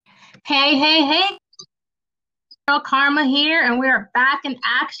Hey, hey, hey, girl Karma here, and we are back in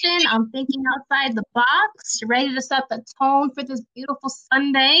action. I'm thinking outside the box, ready to set the tone for this beautiful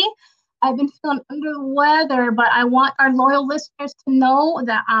Sunday. I've been feeling under the weather, but I want our loyal listeners to know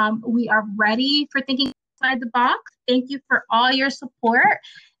that we are ready for thinking outside the box. Thank you for all your support.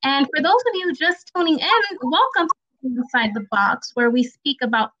 And for those of you just tuning in, welcome to Thinking Outside the Box, where we speak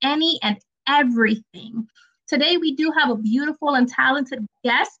about any and everything. Today, we do have a beautiful and talented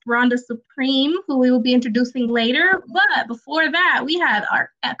guest, Rhonda Supreme, who we will be introducing later. But before that, we had our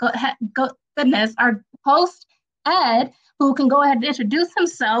goodness, our host, Ed, who can go ahead and introduce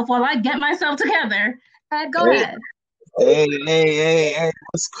himself while I get myself together. Ed, go Hey, ahead. hey,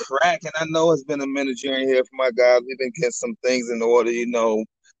 what's cracking? I know it's been a minute you ain't here for my guys. We've been getting some things in order.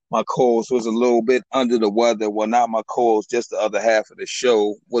 My co-host was a little bit under the weather. Well, not my co-host, just the other half of the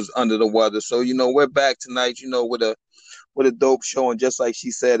show was under the weather. So, we're back tonight, with a dope show. And just like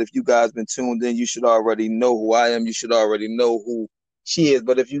she said, if you guys been tuned in, you should already know who I am. You should already know who she is.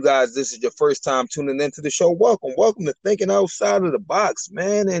 But if you guys, this is your first time tuning into the show, welcome. Welcome to Thinking Outside of the Box,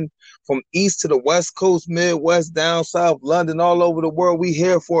 man. And from east to the west coast, Midwest, down south, London, all over the world, we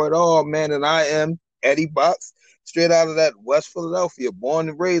here for it all, man. And I am Eddie Box, straight out of that West Philadelphia, born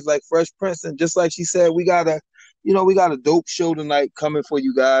and raised like Fresh Prince. And just like she said, we got a dope show tonight coming for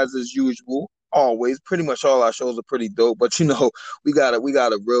you guys as usual. Always, pretty much all our shows are pretty dope, but we got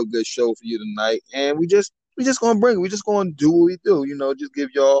a real good show for you tonight, and we just gonna bring it. We just gonna do what we do, just give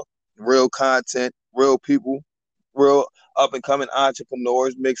y'all real content, real people, real up and coming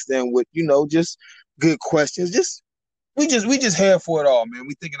entrepreneurs mixed in with just good questions. We just here for it all, man.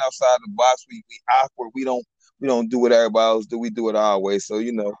 We thinking outside the box. We awkward. We don't do what everybody else do. We do it our way. So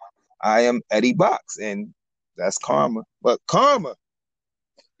I am Eddie Box, and that's Karma. But Karma,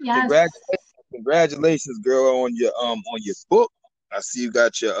 Yes. congratulations, girl, on your book. I see you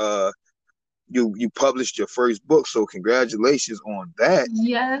got your you published your first book, so congratulations on that.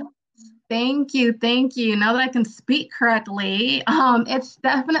 Yes. Thank you. Thank you. Now that I can speak correctly, it's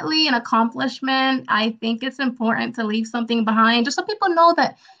definitely an accomplishment. I think it's important to leave something behind just so people know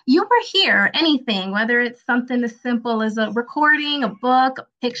that you were here, anything, whether it's something as simple as a recording, a book, a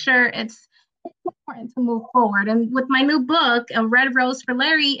picture, it's important to move forward. And with my new book, A Red Rose for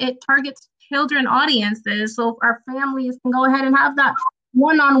Larry, it targets children audiences. So our families can go ahead and have that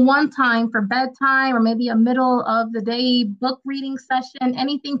one-on-one time for bedtime or maybe a middle of the day book reading session,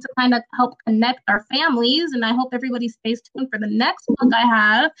 anything to kind of help connect our families. And I hope everybody stays tuned for the next book I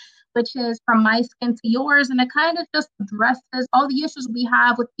have, which is From My Skin to Yours. And it kind of just addresses all the issues we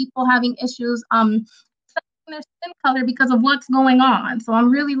have with people having issues accepting their skin color because of what's going on. So I'm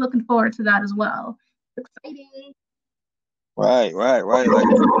really looking forward to that as well. It's exciting. Right. Like writing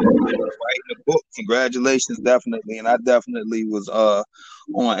a book. Congratulations, definitely. And I definitely was on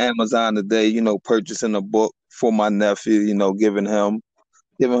Amazon today, purchasing a book for my nephew, giving him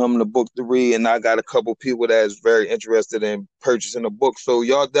the book to read, and I got a couple people that is very interested in purchasing a book. So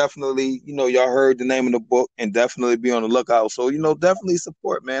y'all definitely, y'all heard the name of the book, and definitely be on the lookout. So definitely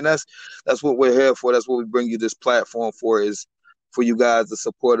support, man. That's what we're here for. That's what we bring you this platform for, is for you guys to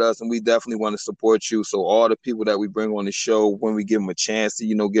support us, and we definitely want to support you. So all the people that we bring on the show, when we give them a chance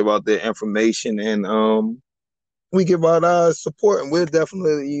to, give out their information, and we give out our support, and we'll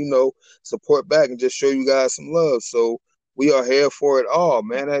definitely, support back and just show you guys some love. So we are here for it all,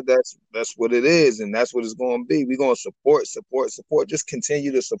 man. That's what it is, and that's what it's going to be. We're going to support. Just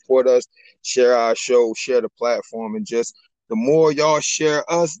continue to support us, share our show, share the platform, and just the more y'all share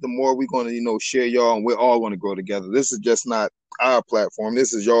us, the more we're going to, share y'all, and we're all going to grow together. This is just not our platform.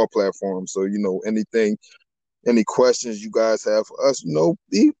 This is your platform. So, any questions you guys have for us,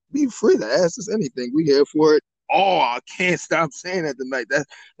 be free to ask us anything. We here for it. Oh, I can't stop saying that tonight.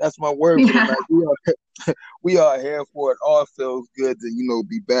 That's my word for the Yeah. night. We are here for it. All feels good to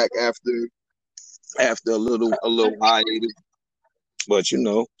be back after a little hiatus. But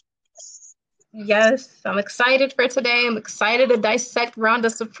Yes, I'm excited for today. I'm excited to dissect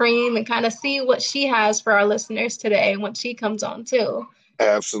Rhonda Supreme and kind of see what she has for our listeners today when she comes on too.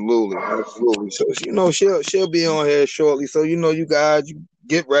 absolutely. So she'll be on here shortly. So you guys, you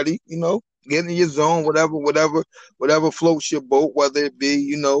get ready. Get in your zone. Whatever floats your boat. Whether it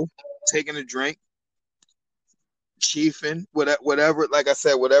be taking a drink, chiefing, whatever. Like I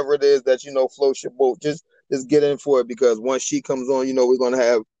said, whatever it is that floats your boat, just get in for it, because once she comes on, we're gonna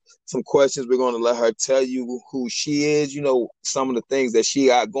have some questions. We're gonna let her tell you who she is. Some of the things that she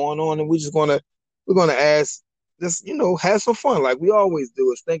got going on, and we're gonna ask. Just have some fun like we always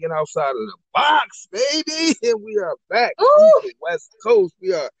do. It's thinking outside of the box, baby. And we are back, East Ooh, to West Coast.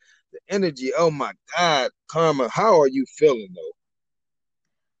 We are the energy. Oh my God, Karma, how are you feeling though?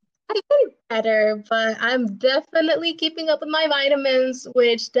 I've been better, but I'm definitely keeping up with my vitamins,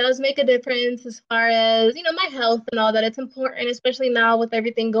 which does make a difference as far as, my health and all that. It's important, especially now with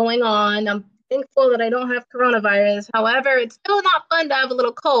everything going on. I'm thankful that I don't have coronavirus. However, it's still not fun to have a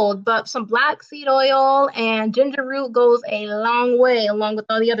little cold, but some black seed oil and ginger root goes a long way, along with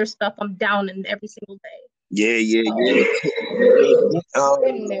all the other stuff I'm down in every single day. Yeah, yeah, So, yeah.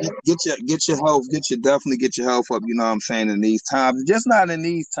 getting there. Definitely get your health up. You know what I'm saying, in these times, just not in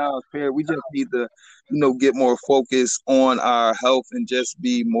these times, Perry. We just need to, get more focus on our health and just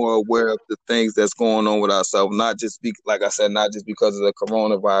be more aware of the things that's going on with ourselves. Not just be, like I said, not just because of the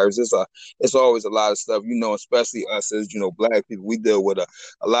coronavirus. It's always a lot of stuff. Especially us as Black people, we deal with a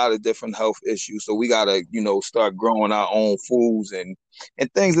lot of different health issues. So we gotta start growing our own foods and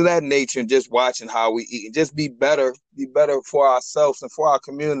things of that nature, and just watching how we eat and just be better for ourselves and for our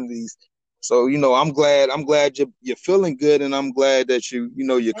communities. So, I'm glad you're feeling good, and I'm glad that you're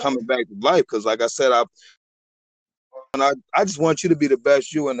coming back to life. Because, like I said, I just want you to be the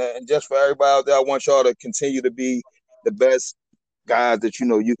best you, and just for everybody out there, I want y'all to continue to be the best guys that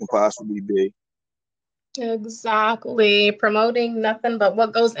you can possibly be. Exactly. Promoting nothing but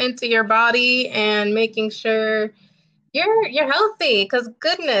what goes into your body and making sure you're healthy. Because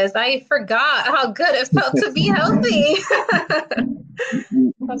goodness, I forgot how good it felt to be healthy.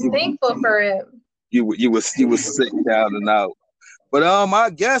 You I'm you thankful for it. you was sick down and out. But I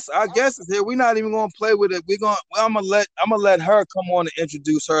guess is here. We're not even gonna play with it. I'm gonna let her come on and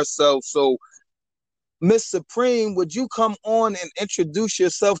introduce herself. So, Miss Supreme, would you come on and introduce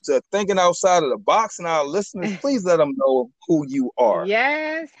yourself to Thinking Outside of the Box, and our listeners, please let them know who you are.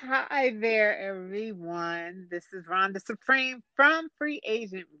 Yes, hi there, everyone. This is Rhonda Supreme from Free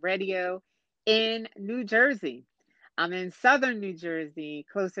Agent Radio in New Jersey. I'm in southern New Jersey,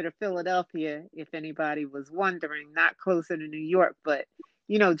 closer to Philadelphia, if anybody was wondering, not closer to New York, but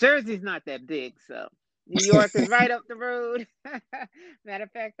Jersey's not that big, so New York is right up the road. Matter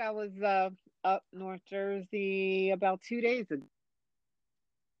of fact, I was up North Jersey about 2 days ago.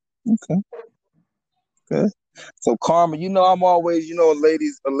 Okay. Okay. So Karma, I'm always, a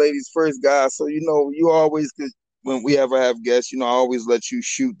ladies first guy. So you always could, when we ever have guests, I always let you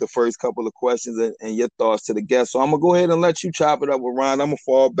shoot the first couple of questions and your thoughts to the guests. So I'm gonna go ahead and let you chop it up with Ron. I'm gonna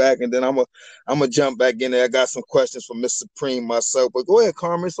fall back, and then I'm gonna jump back in there. I got some questions for Miss Supreme myself, but go ahead,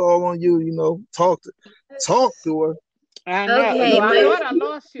 Karma. It's all on you. Talk to her. I know. Okay, Look, I my thought I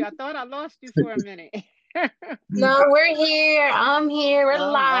lost you. I thought I lost you for a minute. no, we're here. I'm here. We're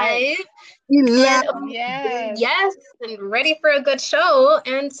All right. live. We love And Yes. yes, and ready for a good show.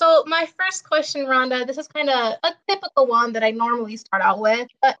 And so, my first question, Rhonda, this is kind of a typical one that I normally start out with,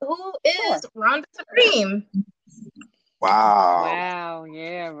 but who is Sure. Rhonda Supreme? Wow. Wow.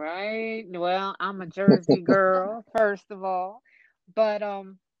 Yeah, right. Well, I'm a Jersey girl, first of all. But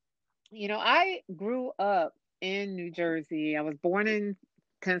I grew up in New Jersey. I was born in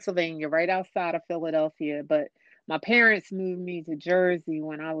Pennsylvania, right outside of Philadelphia, but my parents moved me to Jersey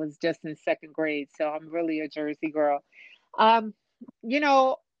when I was just in second grade, so I'm really a Jersey girl. Um, you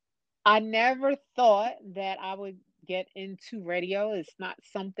know, I never thought that I would get into radio. It's not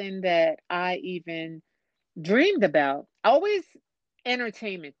something that I even dreamed about. Always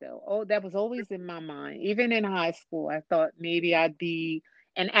entertainment though. Oh, that was always in my mind. Even in high school, I thought maybe I'd be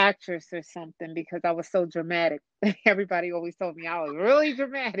an actress or something because I was so dramatic. Everybody always told me I was really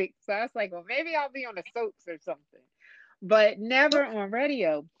dramatic. So I was like, well, maybe I'll be on the soaps or something. But never on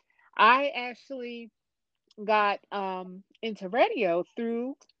radio. I actually got into radio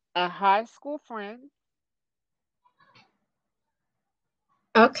through a high school friend.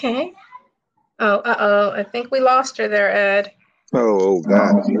 Okay. Oh, uh-oh. I think we lost her there, Ed. Oh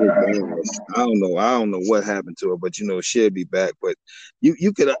God. Oh, gosh. I don't know what happened to her, but she'll be back. But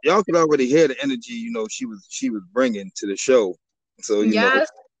y'all could already hear the energy, she was bringing to the show. So Yes,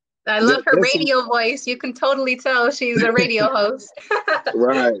 I love her that's radio voice. You can totally tell she's a radio host.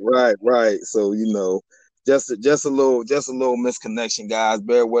 right, right, right. So just a little misconnection, guys.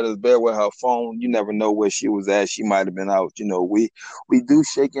 Bear with us, bear with her phone. You never know where she was at. She might have been out. We do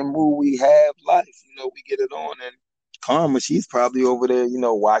shake and move. We have life. We get it on. And Karma, she's probably over there,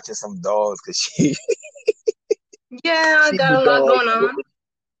 watching some dogs because Yeah, I she got the a lot dog. going on.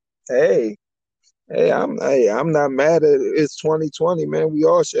 Hey, hey, I'm not mad at it. It's 2020, man. We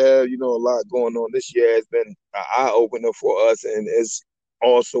all should have, a lot going on. This year has been an eye opener for us, and it's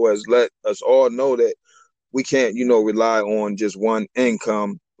also has let us all know that we can't, rely on just one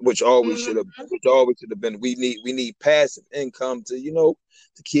income, Mhm. which always should have been. We need passive income to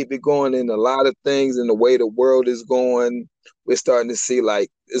keep it going. And a lot of things in the way the world is going. we're starting to see like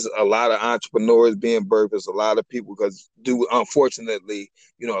there's a lot of entrepreneurs being birthed. There's a lot of people because unfortunately,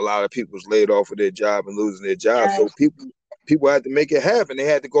 a lot of people was laid off of their job and losing their job. Yes. So people had to make it happen. They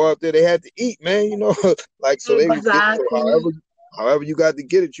had to go out there. They had to eat, man. Like so they was Exactly. so however you got to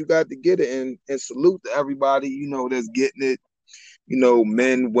get it, you got to get it. And salute to everybody, that's getting it.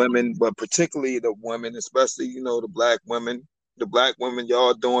 Men, women, but particularly the women, especially, the black women. The black women,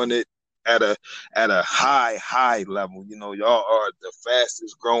 y'all doing it at a high level. Y'all are the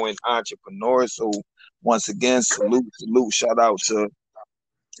fastest growing entrepreneurs. So once again, salute, shout out to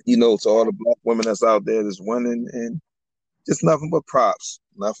to all the black women that's out there that's winning, and just nothing but props,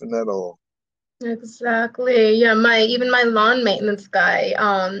 nothing at all. Exactly. Yeah, even my lawn maintenance guy,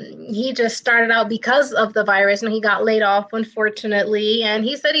 he just started out because of the virus and he got laid off, unfortunately. And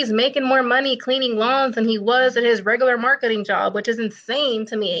he said he's making more money cleaning lawns than he was at his regular marketing job, which is insane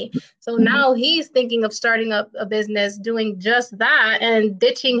to me. So now he's thinking of starting up a business doing just that and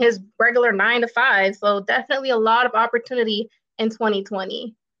ditching his regular 9 to 5. So definitely a lot of opportunity in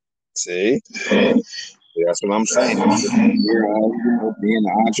 2020. See? That's what I'm saying. Being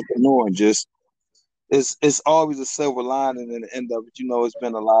an entrepreneur and just it's always a silver lining in the end of it. It's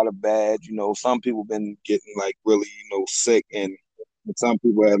been a lot of bad. Some people been getting like really, sick, and some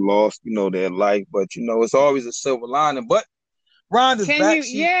people had lost, their life. But it's always a silver lining. But Rhonda's back. I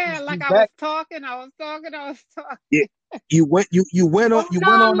was talking. Yeah. You went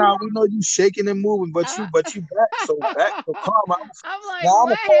on out. We know you shaking and moving, but you back. So back to Karma. I'm like,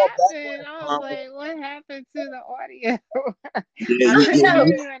 what happened? I was like, what happened to the audio? I couldn't hear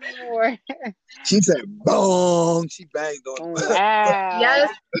you anymore. She said, "Boom!" She banged on. Wow. Yes,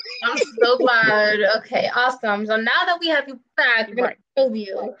 I'm so glad. Okay, awesome. So now that we have you back, we're gonna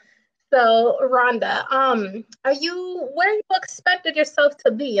interview. So, Rhonda, where you expected yourself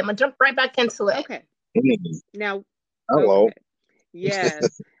to be? I'm gonna jump right back into it. Okay. Now, hello. Okay.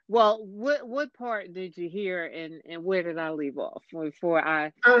 Yes. Well, what part did you hear, and where did I leave off before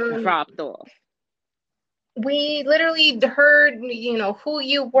I dropped off? We literally heard, who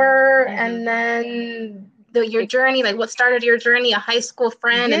you were, and then your journey, like what started your journey, a high school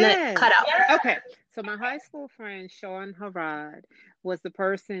friend, and then it cut out. Okay. So my high school friend, Sean Harrod, was the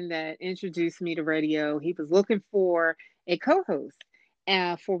person that introduced me to radio. He was looking for a co-host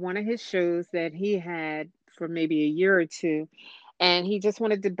for one of his shows that he had for maybe a year or two. And he just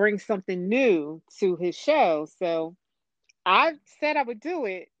wanted to bring something new to his show. So I said I would do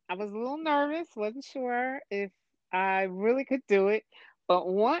it. I was a little nervous, wasn't sure if I really could do it. But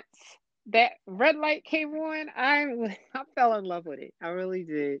once that red light came on, I fell in love with it. I really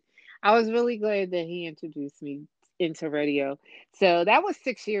did. I was really glad that he introduced me into radio. So that was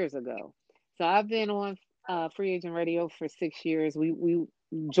 6 years ago. So I've been on Free Agent Radio for 6 years. We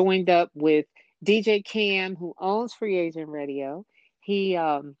joined up with DJ Cam, who owns Free Agent Radio. He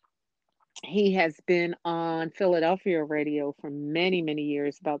has been on Philadelphia radio for many, many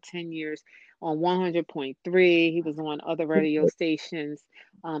years, about 10 years on 100.3. He was on other radio stations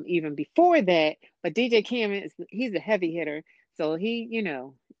even before that. But DJ Cam, he's a heavy hitter. So he,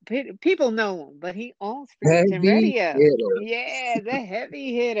 people know him, but he owns Free Agent Radio. Yeah, the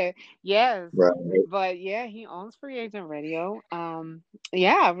heavy hitter. Yes. Right. But yeah, he owns Free Agent Radio.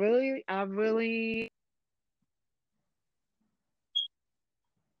 Yeah, I really.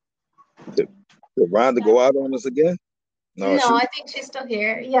 Did Rhonda go out on us again? No, I think she's still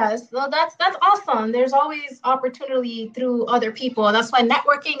here. Yes, well, that's awesome. There's always opportunity through other people. That's why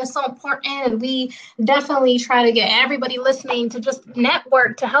networking is so important, and we definitely try to get everybody listening to just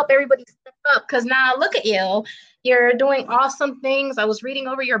network to help everybody step up. Because now look at you. You're doing awesome things. I was reading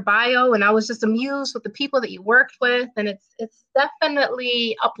over your bio, and I was just amused with the people that you worked with, and it's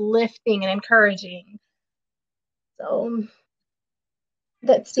definitely uplifting and encouraging. So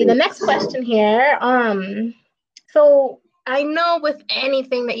let's see the next question here. So I know with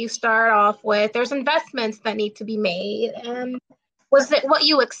anything that you start off with, there's investments that need to be made. And was it what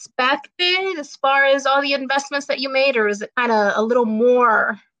you expected as far as all the investments that you made, or is it kind of a little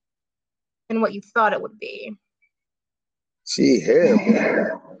more than what you thought it would be? She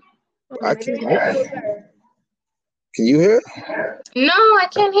here. I can hear. Can you hear? No, I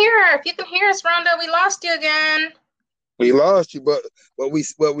can't hear her. If you can hear us, Rhonda, we lost you again. We lost you, but we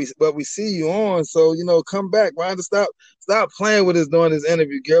see you on. So come back, Rhonda. Stop playing with us during this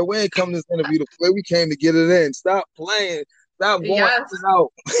interview, girl. We ain't come to this interview to play. We came to get it in. Stop playing. Stop going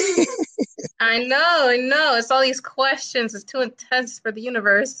out. I know. It's all these questions. It's too intense for the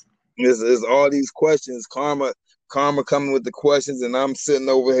universe. It's all these questions. Karma coming with the questions, and I'm sitting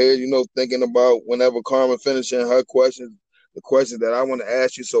over here, thinking about whenever Karma finishing her questions, the questions that I want to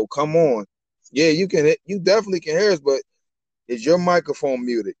ask you. So come on. Yeah, you definitely can hear us, but Is your microphone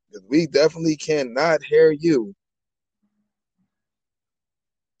muted? Because we definitely cannot hear you.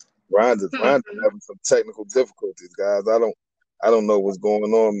 Rhonda's having some technical difficulties, guys. I don't know what's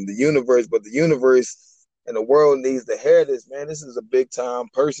going on in the universe, but the universe and the world needs to hear this, man. This is a big time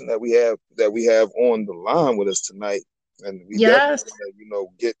person that we have on the line with us tonight, and we Yes. definitely want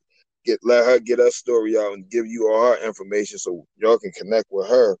to, let her get her story out and give you all her information so y'all can connect with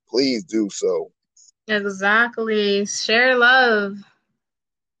her. Please do so. Exactly. Share love.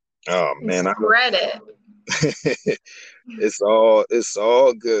 Oh man, spread it. It's all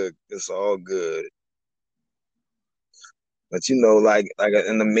good. It's all good. But like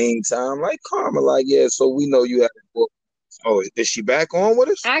in the meantime, like Karma, like yeah. So we know you have a book. Oh, is she back on with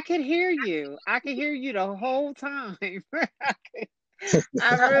us? I could hear you. I could hear you the whole time. I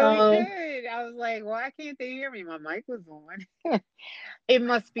really could. I was like, why can't they hear me? My mic was on. It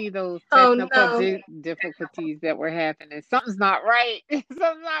must be those technical difficulties that were happening. Something's not right. Something's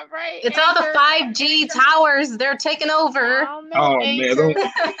not right. It's all the 5G towers. They're taking over. Oh, no, Anchor.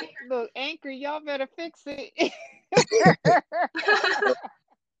 Man, Look, Anchor, y'all better fix it.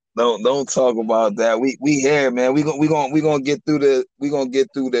 Don't talk about that. We here, man. We gonna get through this. We gonna get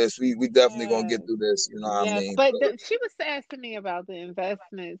through this. We definitely gonna get through this. You know what I mean? But she was asking me about the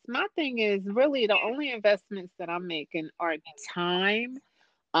investments. My thing is really the only investments that I'm making are time.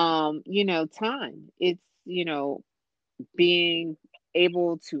 Time. It's being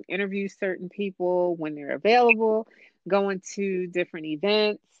able to interview certain people when they're available, going to different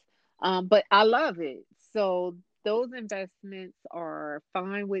events. But I love it. So those investments are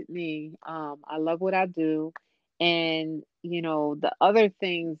fine with me. I love what I do. And, the other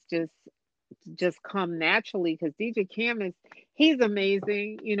things just come naturally because DJ Cam he's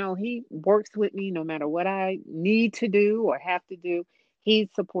amazing. He works with me no matter what I need to do or have to do. He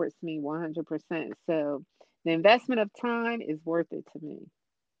supports me 100%. So the investment of time is worth it to me.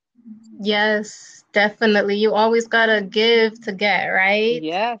 Yes, definitely. You always gotta give to get, right?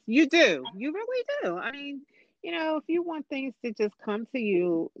 Yes, you do. You really do. I mean, if you want things to just come to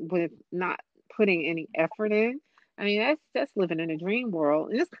you with not putting any effort in, I mean, that's living in a dream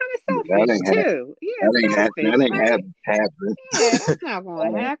world. And it's kind of selfish too. Yeah, selfish. That ain't happening. Yeah, that's not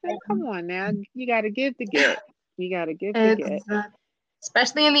going to happen. Come on now. You got to give to get. You got to give to get.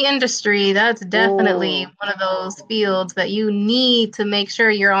 Especially in the industry, that's definitely one of those fields that you need to make sure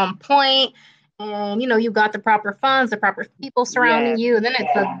you're on point and you got the proper funds, the proper people surrounding you, and then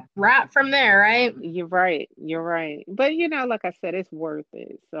it's a wrap from there, right? You're right. But like I said, it's worth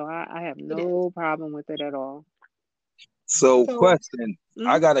it. So I have no problem with it at all. So question.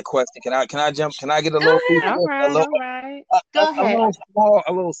 I got a question. Can I jump? Can I get a little piece? All right. Go ahead.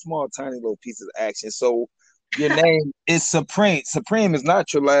 A little small, tiny little piece of action. So your name is Supreme. Supreme is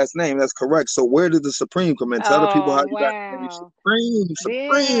not your last name. That's correct. So where did the Supreme come in? Tell the people how you got the name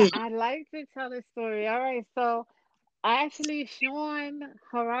Supreme. Yeah, I like to tell the story. All right, so actually, Sean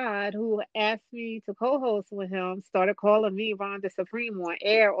Harad, who asked me to co-host with him, started calling me Rhonda Supreme on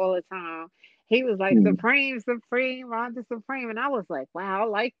air all the time. He was like, Supreme, Rhonda Supreme. And I was like, wow, I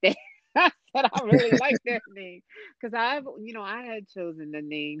like that. I said, I really like that name. Because I had chosen the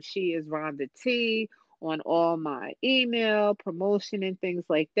name She is Rhonda T on all my email, promotion, and things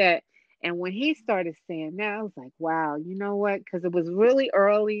like that. And when he started saying that, I was like, wow, you know what? Because it was really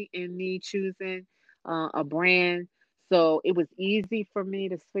early in me choosing a brand. So it was easy for me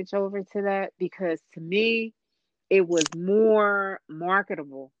to switch over to that because to me, it was more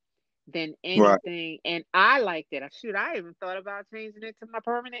marketable than anything. And I liked it. I even thought about changing it to my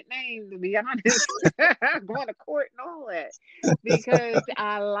permanent name, to be honest. Going to court and all that because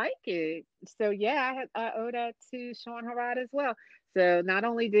I like it. So yeah, I owe that to Sean Harad as well. So not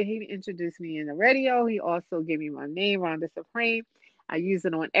only did he introduce me in the radio, he also gave me my name, Rhonda Supreme. I use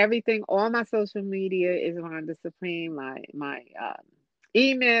it on everything. All my social media is Rhonda Supreme. My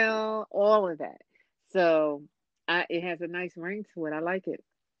email, all of that. So it has a nice ring to it. I like it.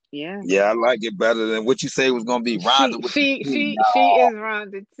 Yeah. Yeah, I like it better than what you say was gonna be Rhonda. She is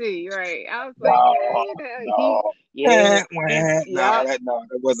Rhonda T, right? I was like, that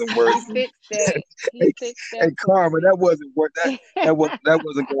wasn't worth it. He fixed that. He fixed that. Hey, Karma, that wasn't work. That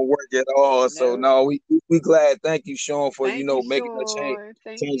wasn't gonna work at all. So no, we glad. Thank you, Sean, for making a change.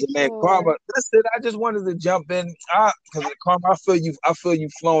 Change your name, Karma. That's it. I just wanted to jump in because Karma, I feel you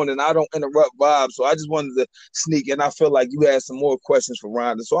flowing, and I don't interrupt Bob. So I just wanted to sneak in. I feel like you had some more questions for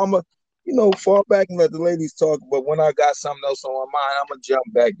Rhonda. So I'm fall back and let the ladies talk. But when I got something else on my mind, I'm gonna jump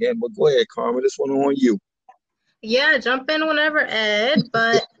back in. But go ahead, Karma. This one on you. Yeah, jump in whenever, Ed.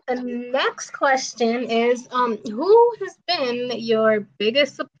 But the next question is, who has been your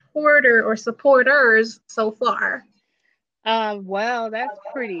biggest supporter or supporters so far? Well, that's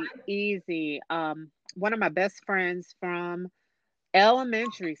pretty easy. One of my best friends from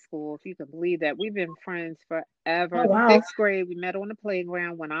elementary school, if you can believe that. We've been friends Oh, forever. wow. Sixth grade, we met on the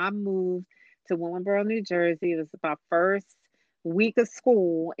playground. When I moved to Willingboro, New Jersey, it was my first week of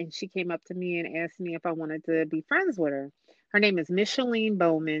school, and she came up to me and asked me if I wanted to be friends with her. Her name is Micheline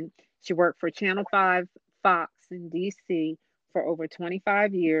Bowman. She worked for Channel 5 Fox in DC for over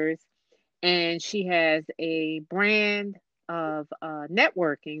 25 years, and she has a brand of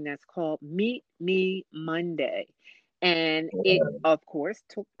networking that's called Meet Me Monday. And it, of course,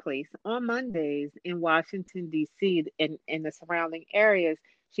 took place on Mondays in Washington, D.C. and the surrounding areas.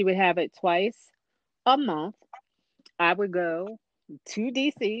 She would have it twice a month. I would go to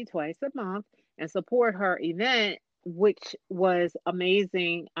DC twice a month and support her event, which was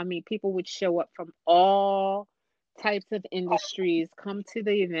amazing. I mean, people would show up from all types of industries, come to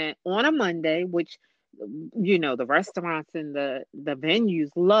the event on a Monday, which the restaurants and the venues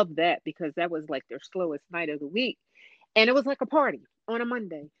loved that because that was like their slowest night of the week. And it was like a party on a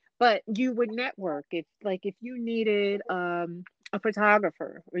Monday. But you would network if you needed a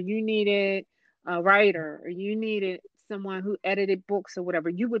photographer, or you needed a writer, or you needed someone who edited books or whatever,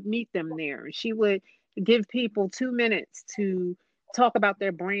 you would meet them there. She would give people 2 minutes to talk about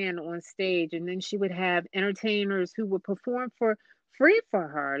their brand on stage, and then she would have entertainers who would perform for free for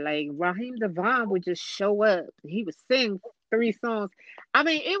her. Like Raheem Devon would just show up. He would sing 3 songs. I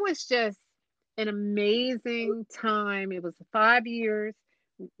mean, it was just an amazing time. It was 5 years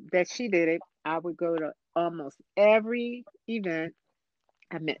that she did it. I would go to almost every event.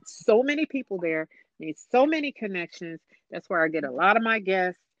 I met so many people there, made so many connections. That's where I get a lot of my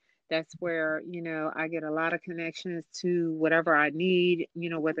guests. That's where, I get a lot of connections to whatever I need,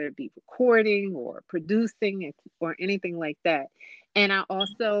 whether it be recording or producing or anything like that. And I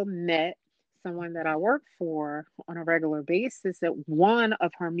also met someone that I work for on a regular basis at one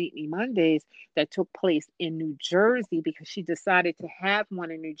of her Meet Me Mondays that took place in New Jersey, because she decided to have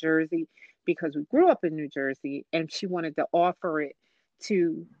one in New Jersey because we grew up in New Jersey and she wanted to offer it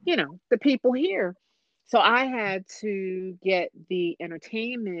to, the people here. So I had to get the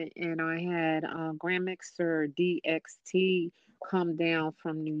entertainment, and I had Grand Mixer DXT come down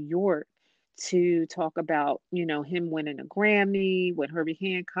from New York to talk about, him winning a Grammy with Herbie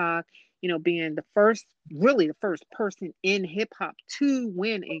Hancock, being really the first person in hip hop to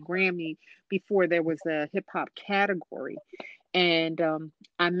win a Grammy before there was a hip hop category. And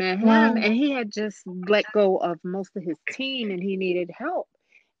I met him, Wow. and he had just let go of most of his team and he needed help.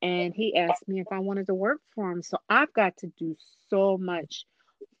 And he asked me if I wanted to work for him. So I've got to do so much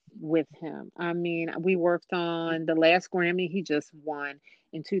with him. I mean, we worked on the last Grammy he just won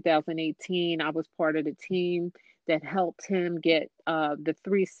in 2018. I was part of the team that helped him get the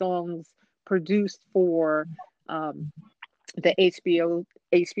 3 songs produced for um, the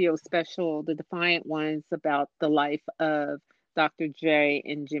HBO special, The Defiant Ones, about the life of Dr. J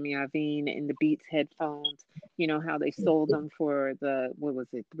and Jimmy Iovine and the Beats headphones. You know how they sold them for what was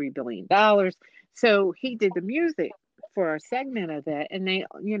it, $3 billion. So he did the music for a segment of that, and they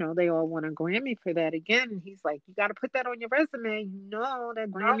all won a Grammy for that again. And he's like, "You got to put that on your resume.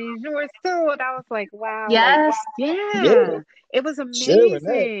 That Grammy is yours too." And I was like, "Wow!" Like, Yes. Yeah, yeah, it was sharing that,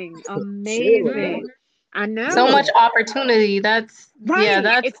 amazing, sharing Mhm. amazing. that. I So Yeah, much know. opportunity. Yeah, Right.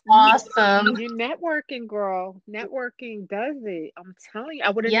 that's It's awesome. you're networking, girl. Networking does it. I'm telling you,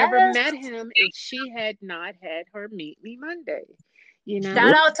 I would have never Yes. met him if she had not had her Meet Me Monday. You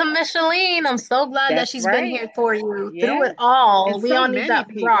Shout know? out to Micheline. I'm so glad that That's she's been right. here for you through it Yes. And all. We so all need many that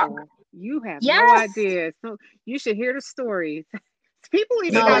rock. people. You have no Yes. idea. So you should hear the stories. People and,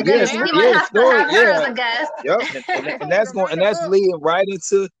 even Oh my got and me goodness. yes, We mad might yeah, like, the have to story, have her as yeah, a guest. yep, and you to write a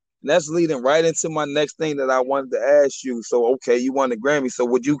that's book. leading right into my next thing that I wanted to ask you. So, okay, you won the Grammy. So,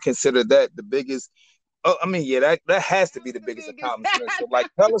 would you consider that the biggest? Oh, I mean, yeah, that has to That be was the the biggest biggest. accomplishment. So, like,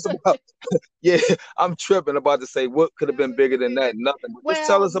 tell us about. Yeah, I'm tripping about to say what could have That been was the bigger than that. biggest. Nothing. But just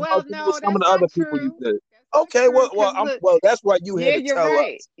tell Well, us about well, no, some of that's the not other people you true. did. That's not Okay, true. Because look, that's why you here yeah, to you're tell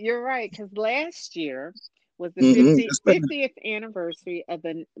right. us. You're right. Because last year was the Mm-hmm. 50th anniversary of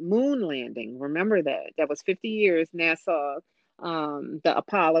the moon landing. Remember that? That was 50 years. NASA, the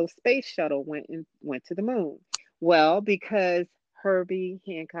Apollo space shuttle went to the moon. Well, because Herbie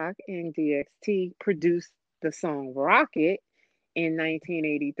Hancock and DXT produced the song Rocket in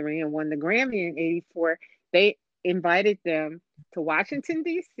 1983 and won the Grammy in 84, they invited them to Washington,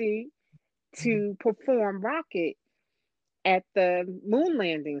 D.C. to perform Rocket at the moon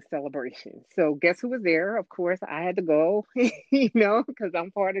landing celebration. So, guess who was there? Of course, I had to go, because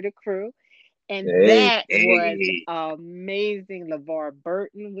I'm part of the crew. And Hey, that was hey. amazing. LeVar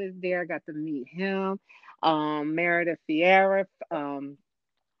Burton was there. I got to meet him. Meredith Vieira.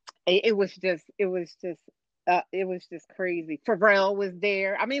 It was just crazy. Pharrell was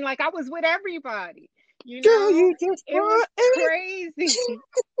there. I mean, like I was with everybody. Girl, you just It was brought it. crazy.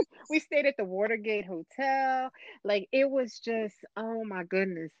 We stayed at the Watergate Hotel. Like it was just, oh my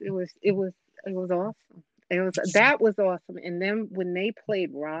goodness, it was awesome. That was awesome. And then when they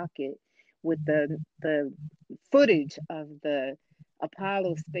played Rocket with the footage of the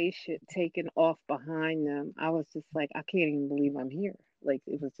Apollo spaceship taking off behind them, I was just like, I can't even believe I'm here. Like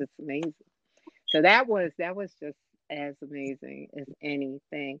it was just amazing. So that was just as amazing as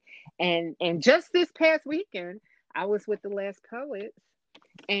anything. And just this past weekend, I was with the Last Poets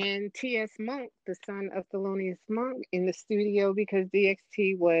and T.S. Monk, the son of Thelonious Monk, in the studio because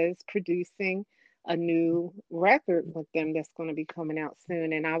DXT was producing a new record with them that's going to be coming out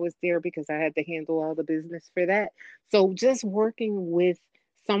soon. And I was there because I had to handle all the business for that. So just working with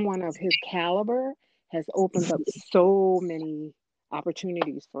someone of his caliber has opened up so many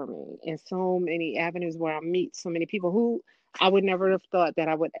opportunities for me and so many avenues where I meet so many people who I would never have thought that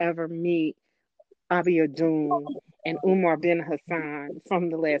I would ever meet. Abi Adoum and Umar bin Hassan from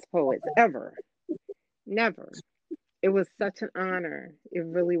the Last Poets ever. Never. It was such an honor. It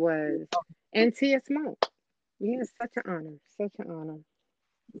really was. And T.S. Monk. Yeah, such an honor. Such an honor.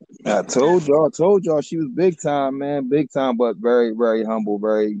 I told y'all she was big time, man, big time, but very, very humble,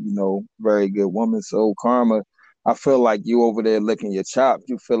 very, very good woman. So Karma, I feel like you over there licking your chops.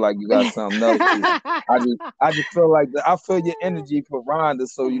 You feel like you got something else. I just feel like I feel your energy for Rhonda.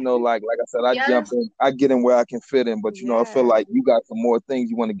 So like I said, I jump Yes. in, I get in where I can fit in. But I feel Yeah. like you got some more things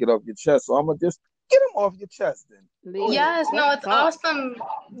you want to get off your chest. So I'm gonna just get them off your chest then. Go ahead. Yes, Let's no, it's talk. awesome.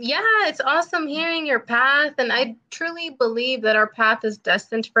 Yeah, it's awesome hearing your path. And I truly believe that our path is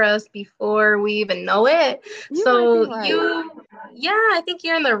destined for us before we even know it. You might be So right. yeah, I think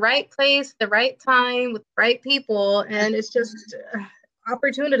you're in the right place, the right time with the right people. And it's just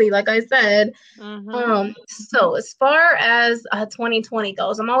opportunity, like I said. Mm-hmm. So as far as 2020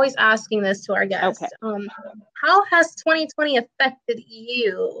 goes, I'm always asking this to our Okay. guests. How has 2020 affected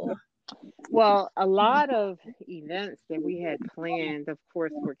you? Well, a lot of events that we had planned, of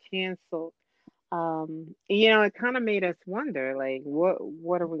course, were canceled. It kind of made us wonder, like,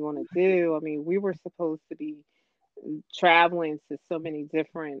 what are we going to do? I mean, we were supposed to be traveling to so many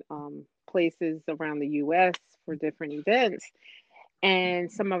different places around the U.S. for different events.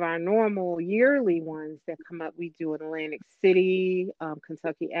 And some of our normal yearly ones that come up, we do an Atlantic City,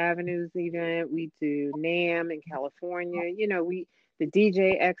 Kentucky Avenues event. We do NAM in California. The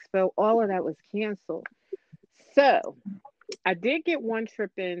DJ Expo, all of that was canceled. So I did get one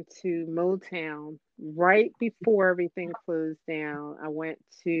trip into Motown right before everything closed down. I went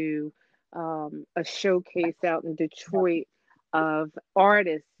to a showcase out in Detroit of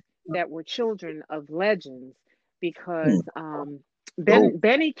artists that were children of legends because Dope.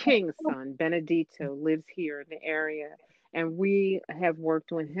 Benny King's son, Benedito, lives here in the area. And we have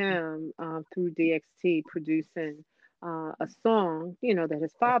worked with him through DXT producing a song, that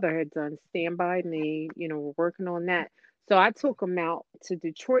his father had done, Stand By Me. We're working on that. So I took him out to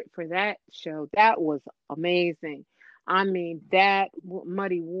Detroit for that show. That was amazing. I mean, that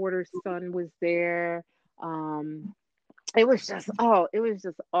Muddy Waters' son was there. Um, it was just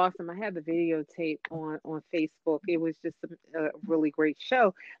awesome. I had the videotape on Facebook. It was just a really great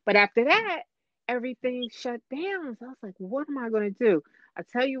show. But after that, everything shut down. So I was like, what am I going to do? I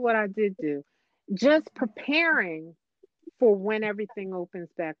tell you what I did do. Just preparing for when everything opens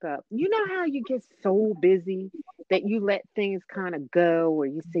back up. You know how you get so busy that you let things kind of go, or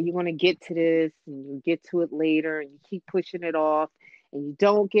you say you want to get to this and you get to it later and you keep pushing it off and you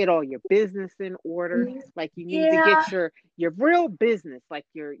don't get all your business in order. Like you need to Yeah, get your real business, like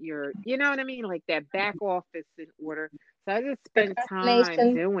your you know what I mean, like that back office in order. So I just spent time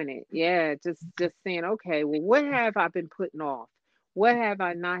procrastination. doing it. Yeah, just saying, okay, well, what have I been putting off? What have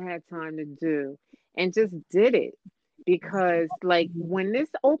I not had time to do? And just did it because like when this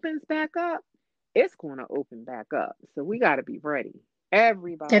opens back up, it's going to open back up. So we got to be ready.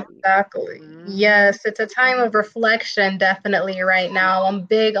 Everybody. Exactly. Hmm. Yes, it's a time of reflection, definitely, right now. I'm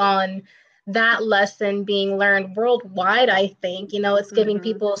big on that lesson being learned worldwide, I think. It's giving Hmm.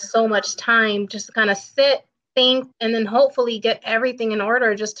 people so much time just to kind of sit, think, and then hopefully get everything in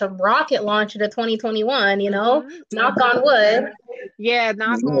order just to rocket launch into 2021, Hmm. knock Hmm. on wood. Yeah,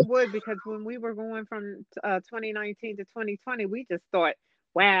 knock Yeah. on wood, because when we were going from 2019 to 2020, we just thought,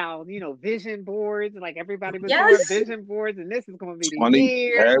 wow, vision boards, like everybody was doing Yes. vision boards, and this is going to be the 20.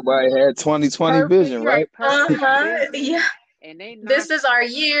 year. Everybody had 2020 Perfect, vision, right? right? Perfect Uh-huh. vision. Yeah. And they This knocked, is our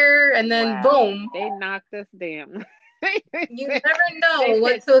year, and then wow, boom. they knocked us down. You They never they know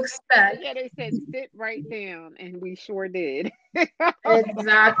what said, to expect. yeah, they said sit right down, and we sure did.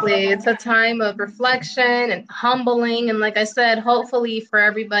 Exactly. It's a time of reflection and humbling. And like I said, hopefully for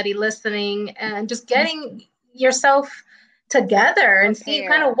everybody listening and just getting yourself together and see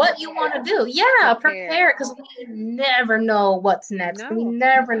kind of Prepare, what you want to do. Yeah, prepare. prepare because we never know what's next. We No,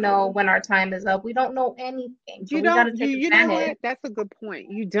 never know when our time is up. We don't know anything. So you we got to don't. take You know advantage. what? That's a good point.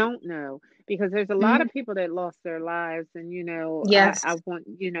 You don't know because there's a lot of Mhm. people that lost their lives, and Yes. I want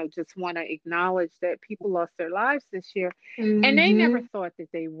just want to acknowledge that people lost their lives this year, and they never Hmm. thought that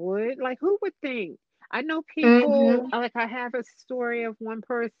they would. Like, who would think? I know people. Hmm. Like, I have a story of one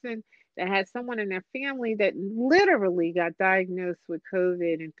person that had someone in their family that literally got diagnosed with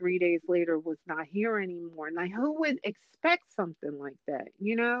COVID, and 3 days later was not here anymore. And like, who would expect something like that?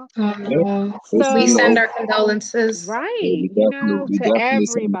 Yeah, it's We you send know, So, our condolences. yeah, right, we to definitely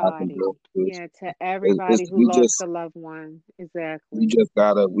send out everybody. condolences. Yeah, to It's everybody who lost a loved one. Exactly.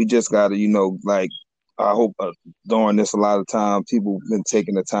 we just gotta, like, I hope during this, a lot of time people been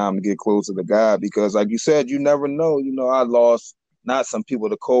taking the time to get closer to God because, like you said, you never know. I lost not some people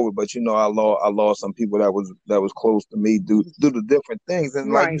to COVID, but I lost some people that was close to me due to different things.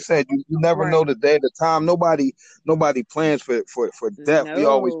 And like you Right, said, you never know right. the day, the time. Nobody plans for death. We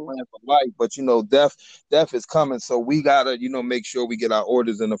always No, plan for life, but death is coming. So we gotta make sure we get our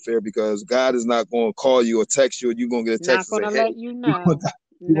orders in affair because God is not going to call you or text you, and you're gonna get a not text and gonna say, "Hey, let you you're gonna know. die,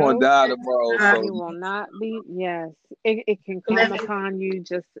 you're gonna Nope. die tomorrow." So You will not be. Yes, it can come Living. upon you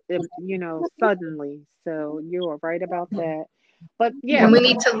just suddenly. So you are right about that. But yeah, And we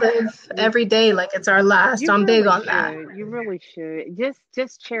need to live we every day like it's our last. you I'm big really on that. should. You really should.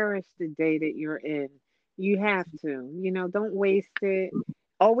 Just cherish the day that you're in. You have to. Don't waste it.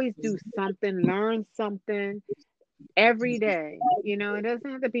 Always do something, learn something every day. It doesn't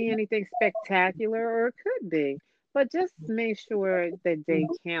have to be anything spectacular, or it could be. But just make sure the day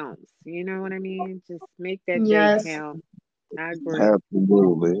counts. You know what I mean? Just make that day Yes. count. I agree.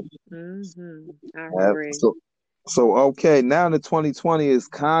 absolutely. I agree. So okay, now the 2020 is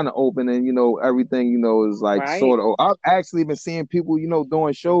kind of open, and everything is like Right. sort of. I've actually been seeing people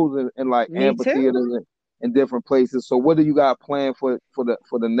doing shows in like Me amphitheaters too. and different places. So what do you got planned for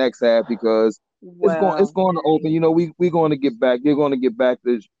the next half? Because it's Well, going to open. We're going to get back. You're going to get back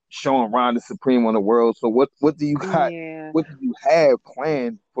to showing Ron the Supreme on the world. So what do you got? yeah. What do you have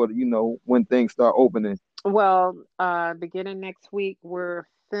planned for when things start opening? Well, beginning next week, we're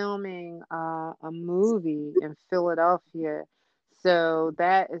filming a movie in Philadelphia. So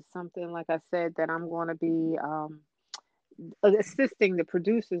that is something, like I said, that I'm going to be assisting the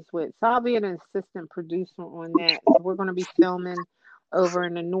producers with. So I'll be an assistant producer on that. So we're going to be filming over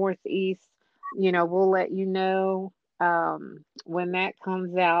in the Northeast. We'll let you know when that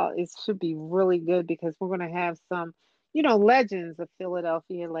comes out. It should be really good because we're going to have some, legends of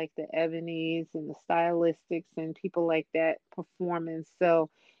Philadelphia like the Ebonies and the Stylistics and people like that performing. So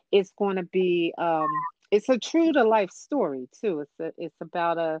it's going to be it's a true to life story too. It's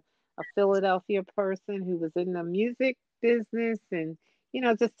about a Philadelphia person who was in the music business and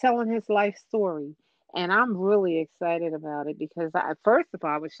just telling his life story. And I'm really excited about it because first of all,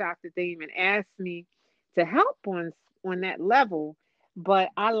 I was shocked that they even asked me to help on that level. But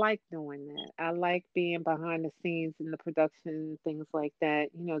I like doing that. I like being behind the scenes in the production and things like that.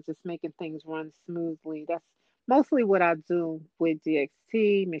 Just making things run smoothly. That's mostly what I do with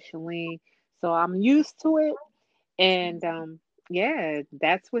DXT, Michelin. So I'm used to it, and yeah,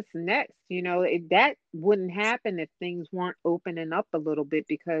 that's what's next. That wouldn't happen if things weren't opening up a little bit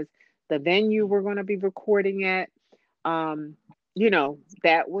because the venue we're going to be recording at, um,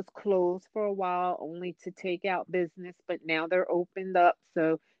 that was closed for a while only to take out business, but now they're opened up.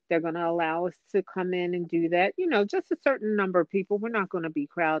 So they're going to allow us to come in and do that. Just a certain number of people. We're not going to be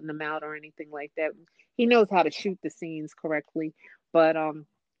crowding them out or anything like that. He knows how to shoot the scenes correctly. But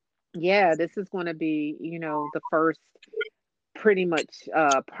yeah, this is going to be, the first pretty much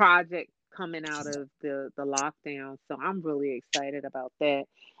project coming out of the lockdown. So I'm really excited about that.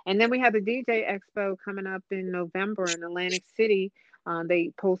 And then we have the DJ Expo coming up in November in Atlantic City.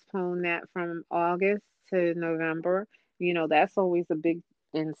 They postponed that from August to November. That's always a big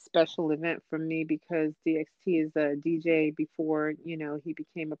and special event for me because DXT is a DJ before, he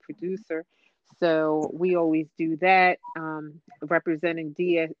became a producer. So we always do that, representing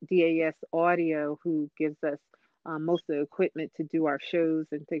DAS Audio, who gives us most of the equipment to do our shows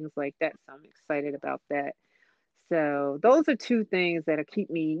and things like that. So I'm excited about that. So those are two things that'll keep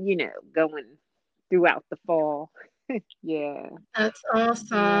me, going throughout the fall. Yeah. That's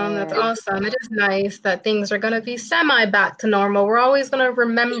awesome. That's Yeah. awesome. It is nice that things are going to be semi back to normal. We're always going to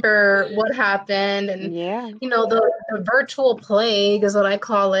remember what happened and, Yeah. the virtual plague is what I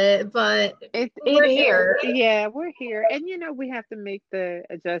call it, but It we're is. here. Yeah, we're here. And we have to make the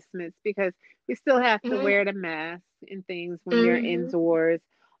adjustments because we still have to Hmm. wear the mask and things when you're Hmm. indoors.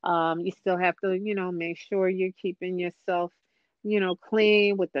 You still have to, make sure you're keeping yourself,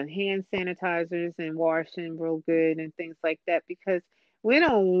 clean with the hand sanitizers and washing real good and things like that because we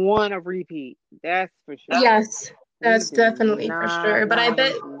don't want to repeat. That's for sure. Yes, We that's do definitely for not sure. But want I to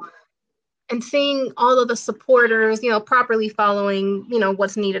bet, repeat. and seeing all of the supporters, properly following,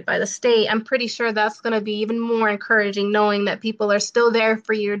 what's needed by the state, I'm pretty sure that's going to be even more encouraging knowing that people are still there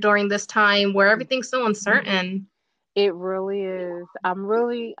for you during this time where everything's so uncertain. It really is. I'm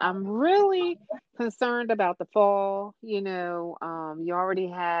really concerned about the fall. You already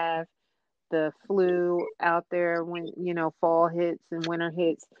have the flu out there when, fall hits and winter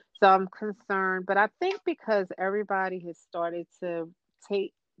hits. So I'm concerned, but I think because everybody has started to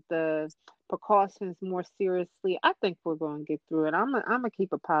take the precautions more seriously, I think we're going to get through it. I'm gonna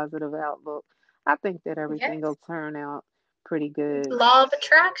keep a positive outlook. I think that everything Yes. will turn out pretty good. Law of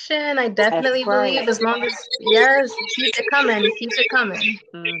attraction. I That's definitely right. believe as long as, yes, keep it coming, keep it coming.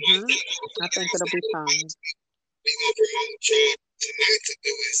 I think it'll be fine. We gonna promote y'all tonight to do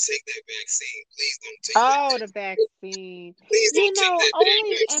is take that vaccine. Please don't take that Oh, the vaccine. vaccine. Please don't take that damn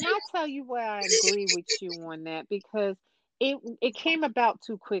And I vaccine. tell you why I agree with you on that because it came about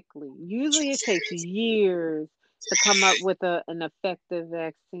too quickly. Usually it takes years to come up with an effective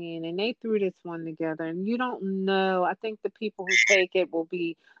vaccine and they threw this one together and you don't know. I think the people who take it will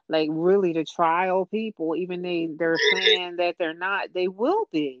be like really the trial people, even they're saying that they're not, they will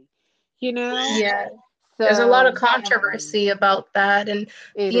be, you know? Yeah. There's a lot of So controversy about that. And,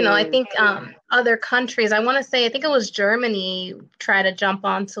 it I is. think other countries, I want to say, I think it was Germany, try to jump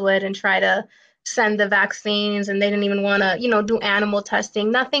onto it and try to send the vaccines. And they didn't even want to, do animal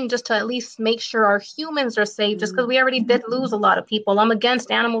testing, nothing, just to at least make sure our humans are safe, just because Mm. we already did lose a lot of people. I'm against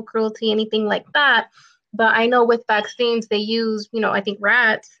animal cruelty, anything like that. But I know with vaccines, they use, I think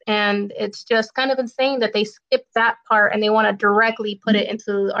rats. And it's just kind of insane that they skip that part and they want to directly put it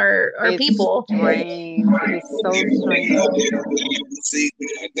into our It's people. strange. It's so strange.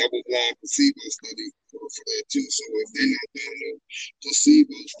 A double blind placebo study for that too. So if they're not doing no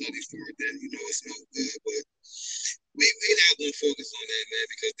placebo studies for it, then it's no good. But we not gonna focus on that, man,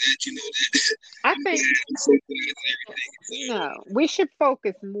 because that that I you think can synthesize everything. It's no, we should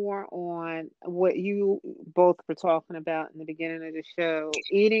focus more on what you both were talking about in the beginning of the show,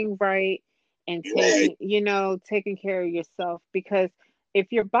 eating right and right. taking care of yourself because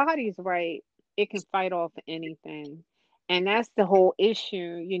if your body's right, it can fight off anything. And that's the whole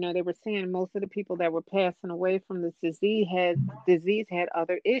issue. They were saying most of the people that were passing away from this disease had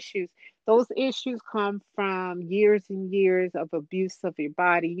other issues. Those issues come from years and years of abuse of your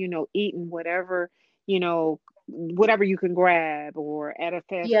body, eating whatever you can grab or at a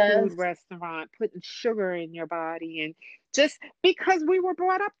fast food Yes, restaurant, putting sugar in your body. And just because we were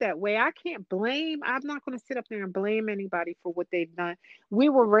brought up that way, I'm not going to sit up there and blame anybody for what they've done. We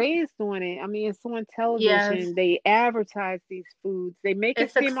were raised on it. I mean, it's on yes, television. They advertise these foods, they make it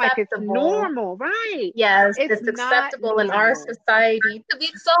it's seem like it's acceptable. normal, right? Yes, It's it's not acceptable in our normal. society to be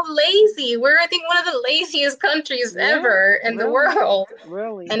so lazy. We're, I think, one of the laziest countries Yeah, ever in the really, world.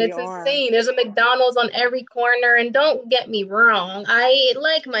 really, And we it's are. insane. There's a McDonald's on every corner. And don't get me wrong, I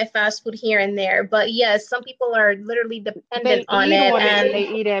like my fast food here and there. But yes, some people are literally dependent They on eat it. on it. And They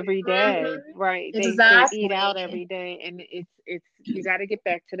eat every day, mhm, right? They eat out exactly. every day, and it's you got to get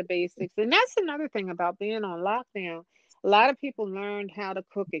back to the basics. And that's another thing about being on lockdown. A lot of people learned how to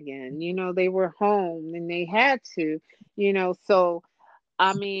cook again. They were home and they had to. So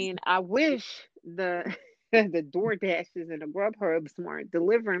I mean, I wish the the Door Dashes and the Grubhubs weren't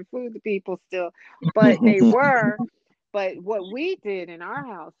delivering food to people still, but they were. But what we did in our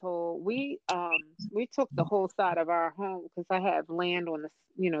household, we took the whole side of our home because I have land on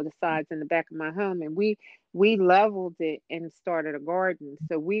the sides and the back of my home, and we leveled it and started a garden.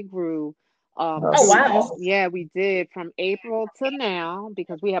 So we grew Oh, fruit. wow. Yeah, we did from April to now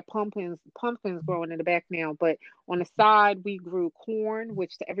because we have pumpkins growing in the back now. But on the side, we grew corn,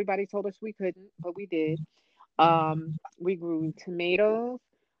 which everybody told us we couldn't, but we did. We grew tomatoes,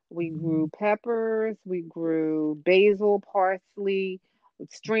 we grew peppers, we grew basil, parsley,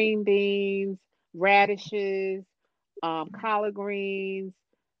 string beans, radishes, collard greens,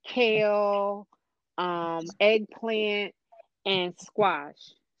 kale, eggplant, and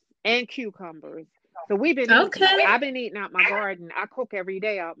squash and cucumbers. So we've been eating. Okay. I've been eating out my garden. I cook every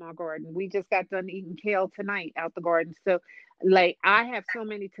day out my garden. We just got done eating kale tonight out the garden. So, like, I have so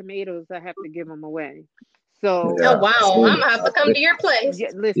many tomatoes, I have to give them away. So, Oh Yeah, I wow, I'm seen gonna have to come it. to your place.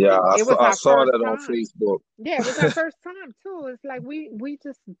 yeah, Yeah, listen, it was I our saw first that on time. Facebook. Yeah, it was our first time too. It's like we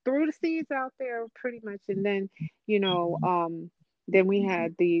just threw the seeds out there pretty much, and then you know, then we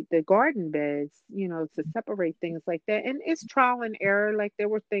had the garden beds, to separate things like that. And it's trial and error. Like there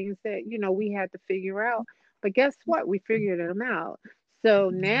were things that we had to figure out, but guess what? We figured them out. So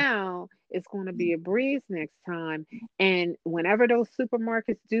now it's going to be a breeze next time. And whenever those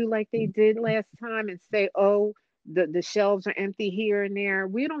supermarkets do like they did last time and say, "Oh, the shelves are empty here and there,"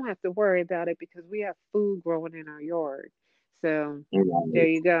 we don't have to worry about it because we have food growing in our yard. So there Right.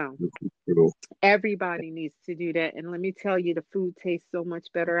 you go. This is true. Everybody needs to do that. And let me tell you, the food tastes so much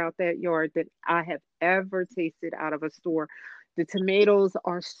better out that yard than I have ever tasted out of a store. The tomatoes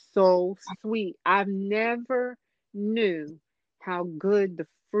are so sweet. I've never knew how good the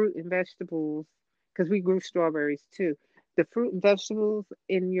fruit and vegetables, because we grew strawberries too. The fruit and vegetables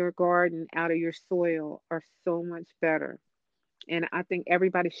in your garden out of your soil are so much better. And I think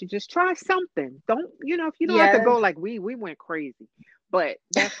everybody should just try something. Don't, if you don't have to go Yes. like we went crazy. But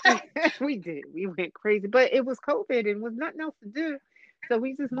that's we did. We went crazy. But it was COVID and was nothing else to do. So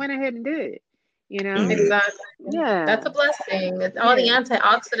we just went ahead and did it, you know? Mhm. Exactly. That's Yeah. a blessing. It's all the Yeah.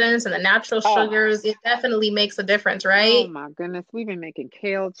 antioxidants and the natural Oh, sugars, it definitely makes a difference, oh right? my goodness. We've been making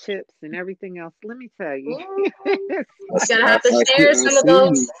kale chips and everything else. Let me tell you. Ooh, It's you're gonna have to like, share I some of see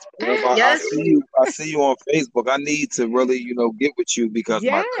those. you. Yep, I Yes. see you. I see you on Facebook. I need to really, get with you because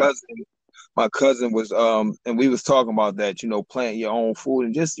yes. my cousin was and we was talking about that, planting your own food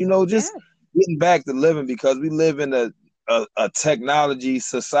and just Yes. getting back to living because we live in a technology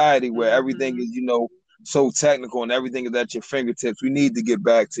society where everything Mm-hmm. is, so technical and everything is at your fingertips. We need to get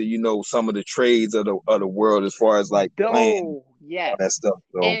back to, some of the trades of the world as far as like planting Oh, all yes. that stuff.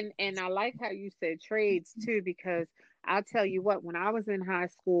 So And I like how you said trades too, because I'll tell you what, when I was in high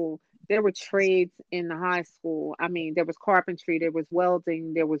school, there were trades in the high school. I mean, there was carpentry, there was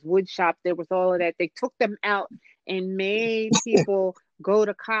welding, there was wood shop, there was all of that. They took them out and made people go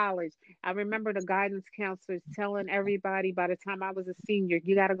to college. I remember the guidance counselors telling everybody by the time I was a senior,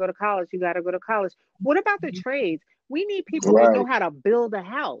 you got to go to college, you got to go to college. What about the trades? We need people that know right, how to build a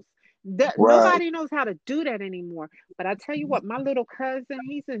house. right. Nobody knows how to do that anymore. But I tell you what, my little cousin,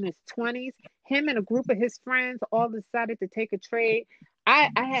 he's in his 20s. Him and a group of his friends all decided to take a trade. I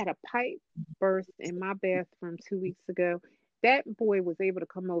had a pipe burst in my bathroom 2 weeks ago. That boy was able to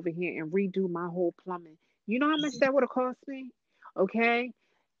come over here and redo my whole plumbing. You know how much that would have cost me? Okay.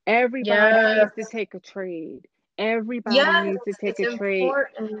 Everybody needs to Yes. take a trade. Everybody Yes. needs to take It's a trade.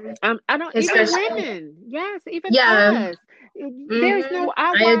 important. I don't, even Especially, women, yes, even yeah. us. There's Hmm. no,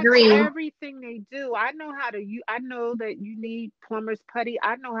 I I watch agree. everything they do. I know how to you I know that you need plumber's putty.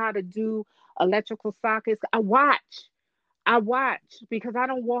 I know how to do electrical sockets. I watch because I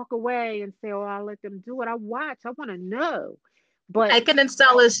don't walk away and say, "Oh, I'll let them do it." I watch. I want to know. But I can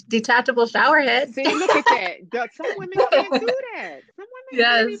install a detachable shower head. see, look at that. Some women can't do that. Some women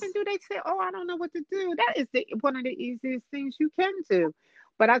can't even Yes. do. They say, "Oh, I don't know what to do." That is one of the easiest things you can do.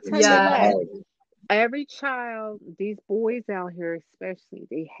 But I tell you what, Yes. Exactly. every child, these boys out here especially,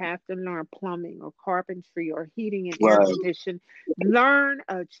 they have to learn plumbing or carpentry or heating and air Right. conditioning. Learn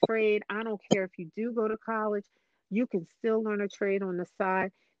a trade. I don't care if you do go to college, you can still learn a trade on the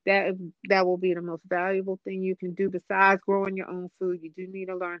side. That will be the most valuable thing you can do besides growing your own food. You do need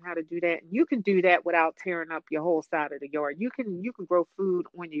to learn how to do that. You can do that without tearing up your whole side of the yard. You can grow food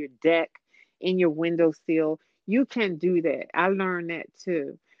on your deck, in your windowsill. You can do that. I learned that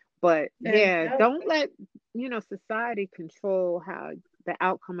too. But There you yeah, go. don't let, society control how the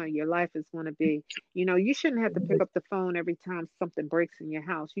outcome of your life is going to be. You shouldn't have to pick up the phone every time something breaks in your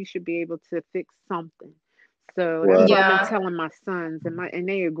house. You should be able to fix something. So that's what Right. I've been Yeah. telling my sons, and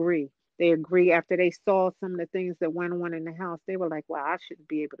they agree. They agree after they saw some of the things that went on in the house. They were like, "Wow, I shouldn't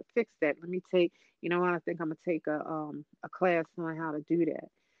be able to fix that. Let me take, what, I think I'm gonna take a class on how to do that."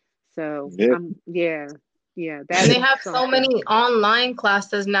 So Yeah. yeah, yeah, And that they is have so many something. online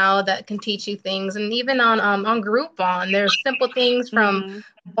classes now that can teach you things. And even on Groupon, there's simple things from Hmm.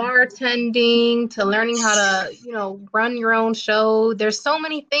 bartending to learning how to, run your own show. There's so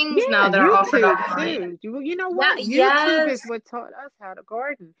many things now Yeah, that are offered YouTube online. too. You know Yeah, what? YouTube is yes. what taught us how to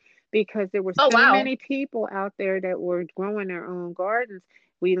garden because there were Oh so wow. many people out there that were growing their own gardens.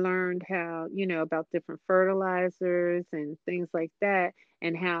 We learned how, about different fertilizers and things like that,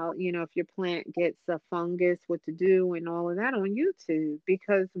 and how, if your plant gets a fungus, what to do, and all of that on YouTube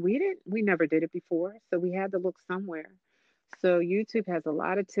because we never did it before. So we had to look somewhere. So YouTube has a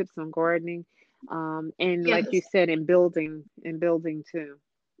lot of tips on gardening. And like you Yes. said, in building too.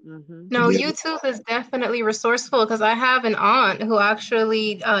 Hmm. No, Yeah. YouTube is definitely resourceful because I have an aunt who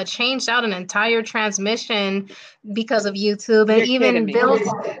actually changed out an entire transmission because of YouTube and You're kidding even me. built.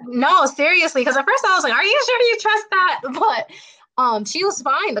 No, seriously, because at first I was like, "Are you sure you trust that?" But she was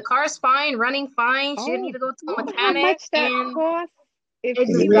fine. The car's fine, running fine. She didn't need Oh, to go to you a know how mechanic, much that and costs if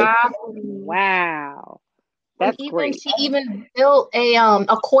she was. exactly. Wow, And that's even great. she even built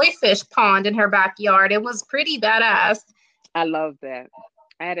a koi fish pond in her backyard. It was pretty badass. I love that.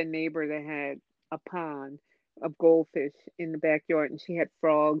 I had a neighbor that had a pond of goldfish in the backyard, and she had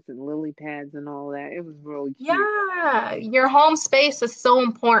frogs and lily pads and all that. It was really cute. Yeah, your home space is so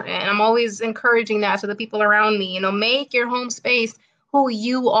important. And I'm always encouraging that to the people around me. Make your home space who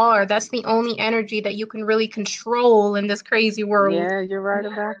you are. That's the only energy that you can really control in this crazy world. Yeah, you're right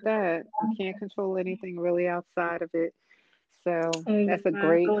about that. You can't control anything really outside of it. So that's a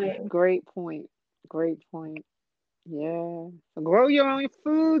great, Exactly. great point. Great point. Yeah. So grow your own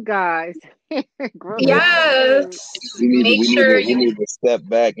food, guys. Grow your own food. Yes. We need to Make we need sure to we you. need to step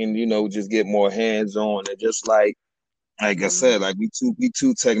back and just get more hands on and just like I said, Hmm. like we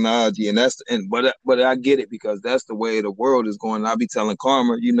too technology, and but I get it because that's the way the world is going. I'll be telling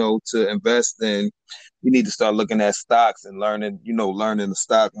Karma, to invest in. We need to start looking at stocks and learning the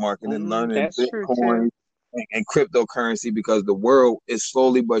stock market and learning That's true Bitcoin too. and cryptocurrency because the world is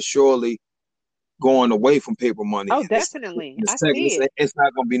slowly but surely going away from paper money. Oh, It's definitely. I it's, see it. it's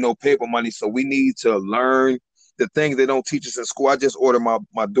not going to be no paper money, so we need to learn the things they don't teach us in school. I just ordered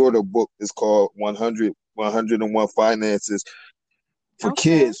my daughter a book. It's called 101 Finances for Okay.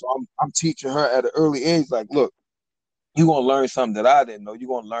 kids. So I'm teaching her at an early age, like, look, you're gonna learn something that I didn't know. You're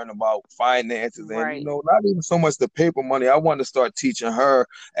gonna learn about finances and Right. not even so much the paper money. I want to start teaching her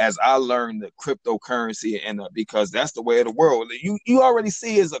as I learn the cryptocurrency and because that's the way of the world. You already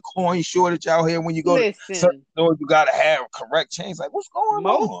see there's a coin shortage out here when you go to certain Listen, stores, you gotta have correct change. Like, what's going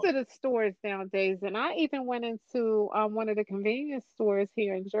most on? of the stores nowadays, and I even went into one of the convenience stores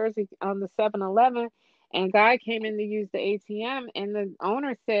here in Jersey on the 7-Eleven, and a guy came in to use the ATM, and the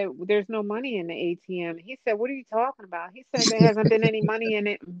owner said, "There's no money in the ATM." He said, "What are you talking about?" He said, "There hasn't been any money in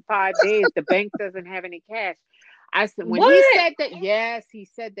it in 5 days. The bank doesn't have any cash." I said, when he What? said that, yes, he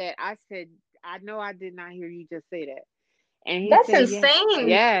said that. I said, "I know I did not hear you just say that." And he That's said, "Yeah, insane.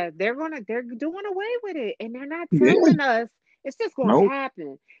 yeah, they're doing away with it, and they're not Yeah, telling us it's just going to no,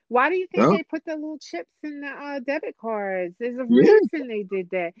 happen." Why do you think no, they put the little chips in the debit cards? There's a yeah, reason they did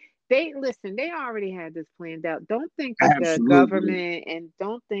that. They listen. They already had this planned out. Don't think that the absolutely. government and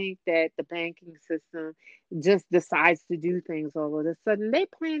don't think that the banking system just decides to do things all of a sudden. They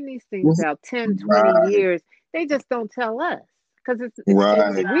plan these things out 10, 20 Right, years. They just don't tell us because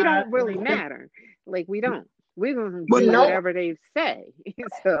right. we don't really Exactly. matter. Like we don't. We're gonna But do Nope. whatever they say.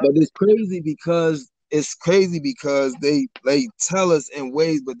 So, But it's crazy because they tell us in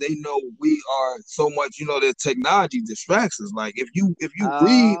ways, but they know we are so much. The technology distracts us. Like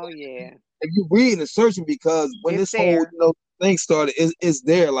oh yeah, if you read and searching, because when it's this whole there. thing started, it's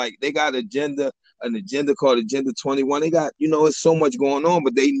there. Like they got an agenda called Agenda 21. They got it's so much going on,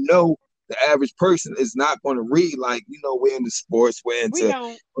 but they know the average person is not going to read. Like we're into sports, we're We into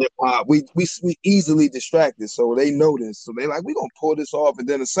don't. hip hop. We easily distracted, so they know this. So they like we're gonna pull this off, and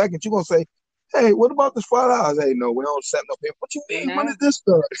then the second you're gonna say, "Hey, what about this $5?" Hey, no, we don't set no paper. What you mean? When No. did this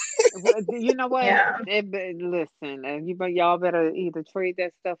start? You know what? Yeah. Listen, y'all better either trade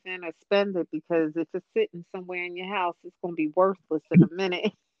that stuff in or spend it because if it's sitting somewhere in your house, it's gonna be worthless in a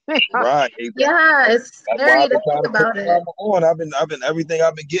minute. Right, exactly. Yeah, it's That's why scary I've to been think trying to put about it. karma on. I've been everything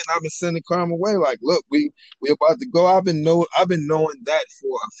I've been getting. I've been sending karma away. Like, look, we about to go. I've been knowing that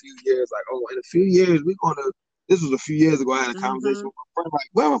for a few years. Like, oh, in a few years we're gonna. This was a few years ago. I had a conversation Hmm. with my friend. Like,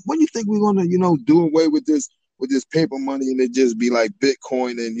 well, when you think we're gonna, do away with this paper money and it just be like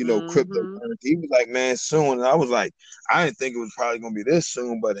Bitcoin and Hmm. cryptocurrency? He was like, man, soon. And I was like, I didn't think it was probably gonna be this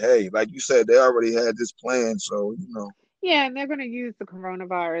soon, but hey, like you said, they already had this plan. So Yeah, and they're going to use the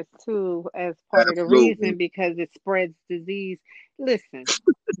coronavirus too as part of the absolutely, reason because it spreads disease. Listen,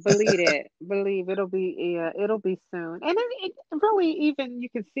 believe it, believe it'll be soon. And it really even you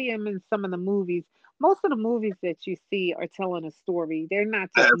can see them in some of the movies. Most of the movies that you see are telling a story. They're not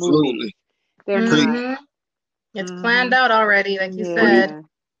just movies. absolutely. They're Preach, not. Hmm. It's planned Hmm. out already, like you preach, said. Yeah,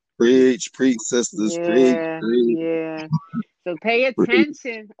 preach, sisters, preach, yeah, preach. yeah. So pay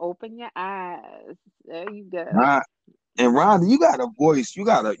attention. Open your eyes. There you go. Right. And Rhonda, you got a voice. You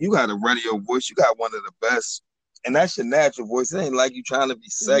got a radio voice. You got one of the best. And that's your natural voice. It ain't like you trying to be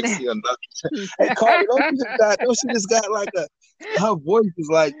sexy or nothing. Hey, Carter, don't she just got like her voice is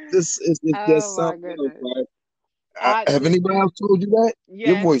like this is Oh just my something else, goodness. right? I Have anybody listen. else told you that?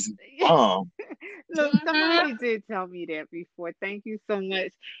 Your Yes. voice is bomb. Look, somebody did tell me that before. Thank you so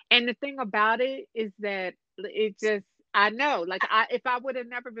much. And the thing about it is that it just, I know, like if I would have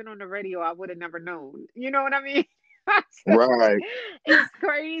never been on the radio, I would have never known. You know what I mean? Right. It's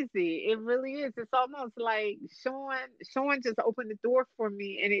crazy. It really is. It's almost like Sean just opened the door for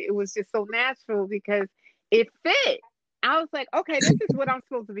me, and it was just so natural because it fit. I was like, okay, this is what I'm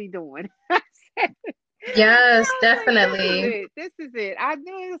supposed to be doing. Yes, I was like, this is definitely. it. This is it. I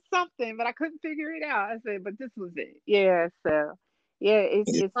knew it was something, but I couldn't figure it out. I said, but this was it. Yeah. So, yeah,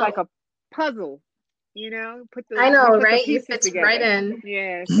 it's like Oh, a puzzle. Put I the we know, put the right? You pieces fits right together. in.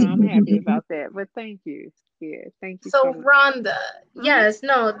 Yeah. So I'm happy about that. But thank you. Yeah. Thank you so So, much. Rhonda, Hmm. yes,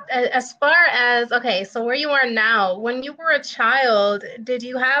 no, as far as, okay, so where you are now, when you were a child, did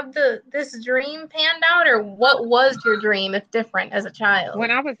you have this dream panned out, or what was your dream if different as a When child?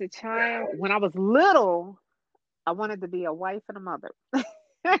 I was a child, when I was little, I wanted to be a wife and a mother.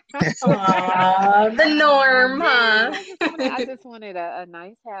 Aw, the norm, Yeah, huh? I just wanted a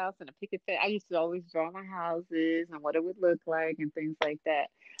nice house and a picket fence. I used to always draw my houses and what it would look like and things like that.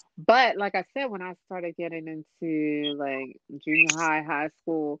 But like I said, when I started getting into like junior high, high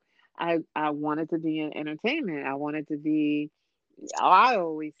school, I wanted to be in entertainment. I wanted to be, I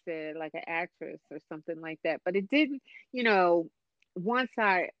always said like an actress or something like that. But it didn't, you know, once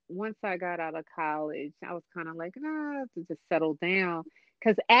I got out of college, I was kind of like, nah, to just settle down.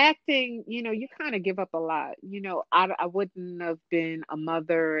 Because acting, you kind of give up a lot. I wouldn't have been a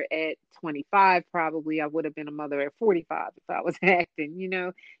mother at 25, probably. I would have been a mother at 45 if I was acting.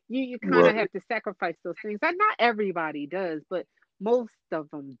 You kind of Right. have to sacrifice those things. And not everybody does, but most of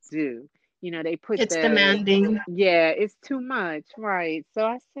them do. They put It's the, demanding. yeah, it's too much, right? So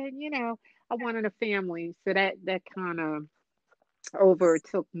I said, I wanted a family, so that kind of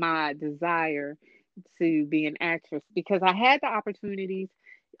overtook my desire to be an actress because I had the opportunities.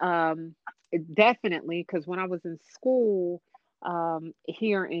 Um, Definitely, because when I was in school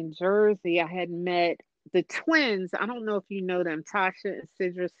here in Jersey, I had met the twins. I don't know if you know them, Tasha and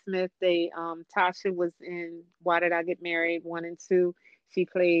Sidra Smith. Tasha was in Why Did I Get Married 1 and 2. She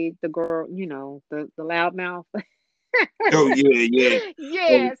played the girl, the loudmouth. Oh yeah, yeah.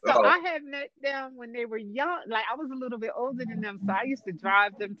 Oh, Yeah, so I had met them when they were young. Like I was a little bit older than them, so I used to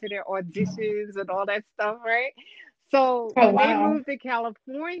drive them to their auditions and all that stuff, right? So Oh, when they wow. moved to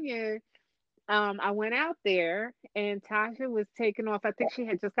California, I went out there and Tasha was taking off. I think she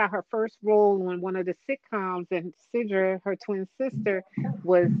had just got her first role on one of the sitcoms, and Sidra, her twin sister,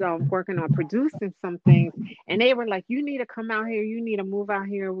 was working on producing some things. And they were like, "You need to come out here. You need to move out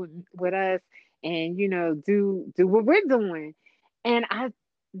here with us, and do what we're doing." And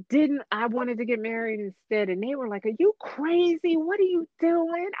I wanted to get married instead, and they were like, "Are you crazy? What are you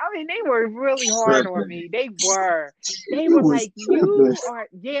doing?" I mean, they were really hard on tripping. me. They were. They You were was like, tripping. "You are."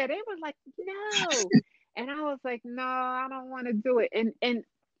 Yeah, they were like, "No," and I was like, "No, I don't want to do it." And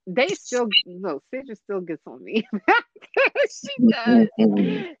they still, no, Sidra still gets on me. She does.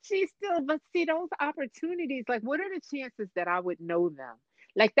 Mm-mm. She still, but see those opportunities. Like, what are the chances that I would know them?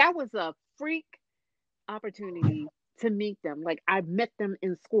 Like that was a freak opportunity to meet them. Like I met them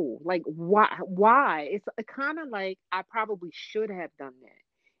in school. Like why? It's kind of like I probably should have done that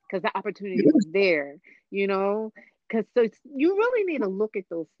because the opportunity was there, you know? Because you really need to look at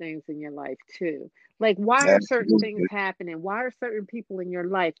those things in your life too. Like, why are certain things Absolutely. happening? Why are certain people in your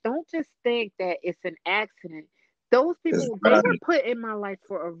life? Don't just think that it's an accident. Those That's people, they were right. put in my life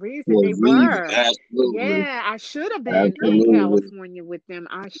for a reason. For a They reason. were. Absolutely. Yeah, I should have been in Absolutely. California with them.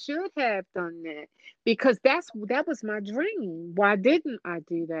 I should have done that because that was my dream. Why didn't I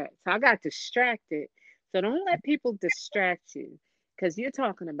do that? So I got distracted. So don't let people distract you because you're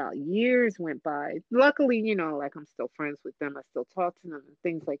talking about years went by. Luckily, like I'm still friends with them. I still talk to them and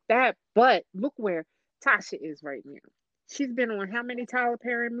things like that. But look where Tasha is right now. She's been on how many Tyler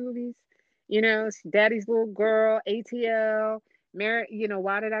Perry movies? Daddy's Little Girl, ATL, Married.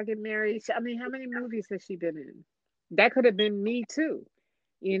 Why Did I Get Married? I mean, how many movies has she been in? That could have been me too.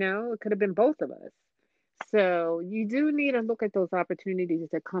 It could have been both of us. So you do need to look at those opportunities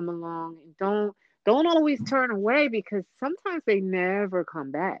that come along and don't always turn away because sometimes they never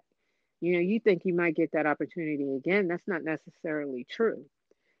come back. You think you might get that opportunity again. That's not necessarily true.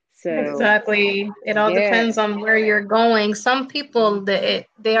 So Exactly. It all yeah, depends on where you're going. Some people they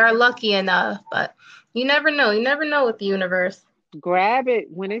are lucky enough, but you never know. You never know with the universe. grab it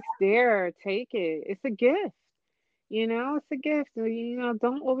when it's there. Take it. It's a gift. It's a gift. So,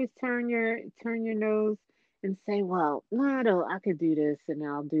 don't always turn your nose and say, "Well, no, I could do this and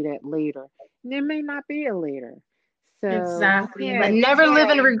I'll do that later." And there may not be a later. So Exactly. But yeah, never live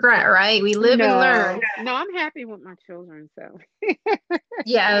in regret, right? We live and learn. no, I'm happy with my children. So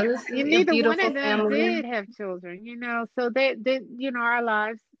Yeah, this you is a neither one beautiful of them family. did have children, so they our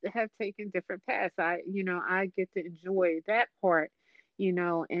lives have taken different paths. I get to enjoy that part,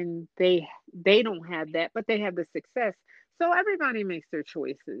 and they don't have that, but they have the success. So everybody makes their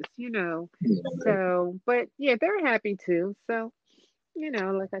choices. So, but yeah, they're happy too. So,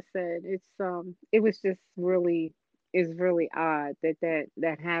 like I said, it was just really it's really odd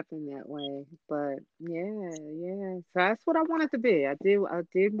that happened that way. But yeah, yeah. So that's what I wanted to be. I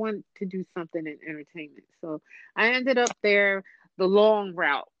did want to do something in entertainment. So I ended up there the long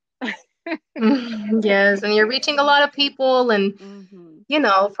route. Yes, and you're reaching a lot of people and, Hmm.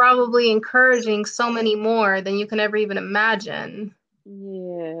 probably encouraging so many more than you can ever even imagine.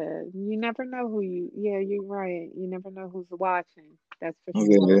 Yeah, you never know yeah, you're right. You never know who's watching. That's for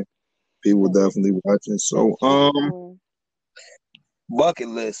Yeah, sure. people That, definitely watching. So, that's for sure. bucket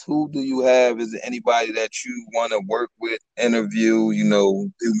list. Who do you have? Is it anybody that you want to work with, interview,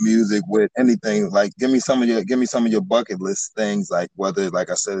 do music with, anything? Like, give me some of your bucket list things. Like whether, like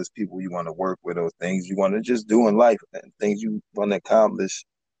I said, it's people you want to work with or things you want to just do in life and things you want to accomplish.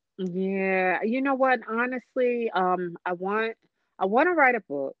 Yeah, you know what? Honestly, I want to write a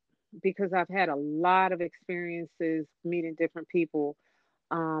book because I've had a lot of experiences meeting different people.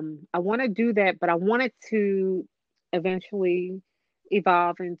 I want to do that, but I want it to eventually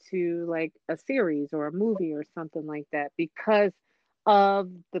evolve into like a series or a movie or something like that because of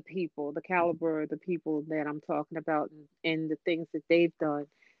the people, the caliber of the people that I'm talking about and the things that they've done.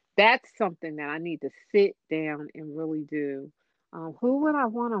 That's something that I need to sit down and really do. Who would I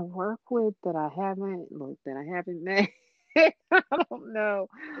want to work with that I haven't looked that I haven't met? I don't know.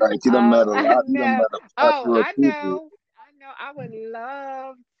 Like you done met a I lot. You done know. met a Oh, plethora of I people. know. I know. I would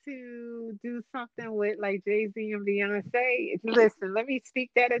love to do something with like Jay-Z and Beyonce. Listen, let me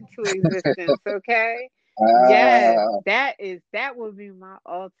speak that into existence, okay? Yes, Ah, that would be my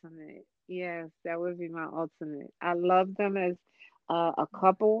ultimate. Yes, that would be my ultimate. I love them as a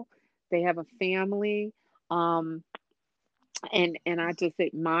couple. They have a family. Um, and I just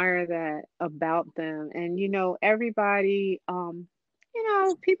admire that about them. And everybody,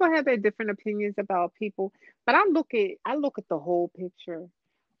 people have their different opinions about people, but I look at the whole picture,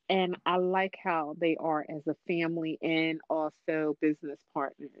 and I like how they are as a family and also business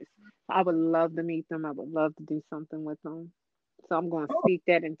partners. I would love to meet them. I would love to do something with them. So I'm going to speak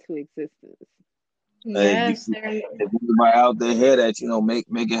that into existence. hey, Yes, if anybody out there hear that,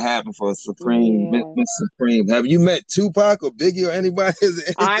 make it happen for Supreme, Yeah, Miss Supreme. Have you met Tupac or Biggie or anybody?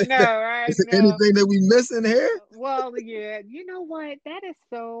 I know, right? Is there No. anything that we missing here? Well, yeah, you know what? That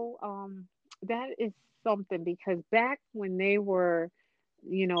is something because back when they were,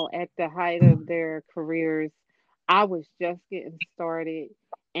 at the height of their careers, I was just getting started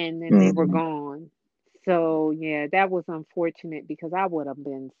and then they were Mm-hmm. gone. So, yeah, that was unfortunate because I would have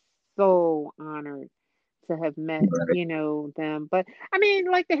been so honored to have met, Right. them. But I mean,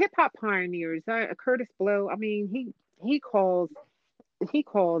 like the hip hop pioneers, Curtis Blow, I mean, he calls he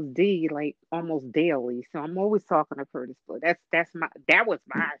calls D like almost daily. So I'm always talking to Curtis Blow. That was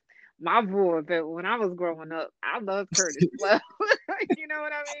my boy. But when I was growing up, I loved Curtis Blow. You know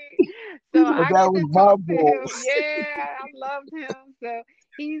what I mean? So I That get was to my talk to boy. him. Yeah, I loved him. So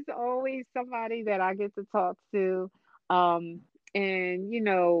he's always somebody that I get to talk to. Um and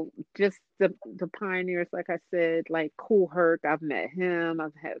just the pioneers, like I said, like Cool Herc, I've met him.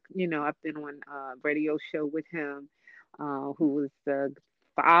 I've been on a radio show with him, who was the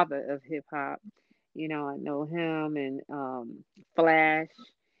father of hip hop. I know him and Flash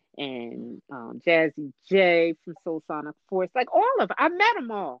and Jazzy J from Soul Sonic Force. Like all of, I met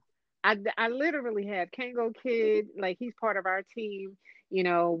them all. I literally have Kango Kid, like he's part of our team.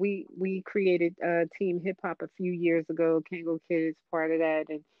 We created Team Hip Hop a few years ago. Kango Kid is part of that,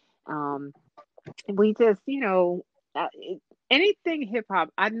 and um, we just, anything hip hop.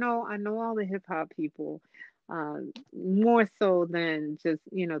 I know all the hip hop people, more so than just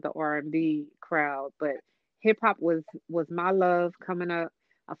the R&B crowd. But hip hop was my love coming up.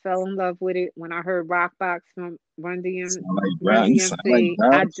 I fell in love with it when I heard Rockbox from Run You sound like DMC.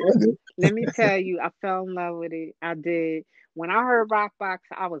 Brown Sugar. Let me tell you, I fell in love with it. I did. When I heard Rockbox,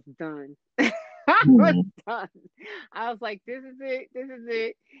 I was done. I was Hmm. done. I was like, this is it. This is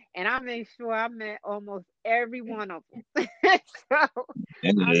it. And I made sure I met almost every one of them. So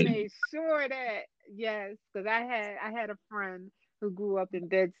I Yeah. made sure that, yes, because I had a friend who grew up in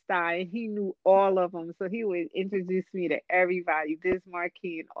Bed-Stuy, and he knew all of them. So he would introduce me to everybody, Biz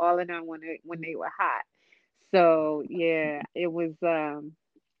Markie and all of them when they were hot. So yeah,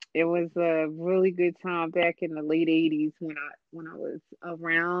 It was a really good time back in the late '80s when I was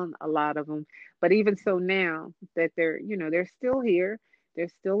around a lot of them. But even so now that they're still here, they're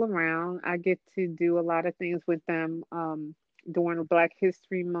still around. I get to do a lot of things with them. During Black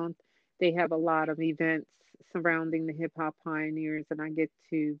History Month, they have a lot of events surrounding the hip hop pioneers, and I get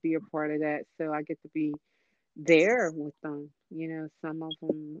to be a part of that. So I get to be there with them. Some of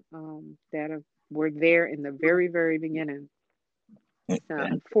them were there in the very, very beginning. So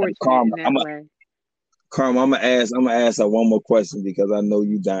I'm fortunate Karma, in that way. I'm gonna ask her one more question because I know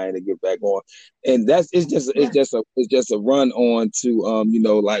you dying to get back on, and Yeah. it's just a run on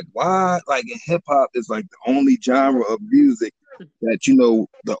to like why like in hip hop is like the only genre of music that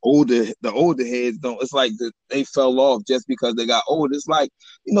the older heads don't. It's like they fell off just because they got old. It's like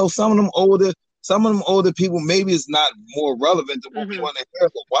some of them older people, maybe it's not more relevant to what we Mhm. want to hear,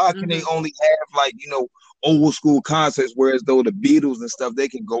 but why can they Mhm. only have like old school concerts, whereas though the Beatles and stuff they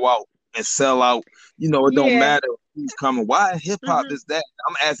can go out and sell out. It don't Yeah. matter who's coming. Why hip hop Mhm. is that?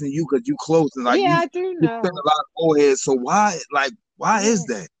 I'm asking you because you close and like Yeah, you I do you spend know. a lot of old heads. So why is Yeah.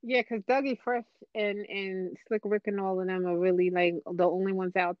 that? Yeah, because Dougie Fresh and Slick Rick and all of them are really like the only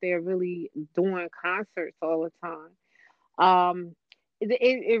ones out there really doing concerts all the time.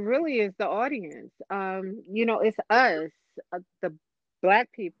 It really is the audience. It's us, the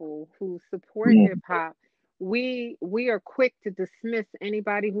black people who support hip Mm, hop. We are quick to dismiss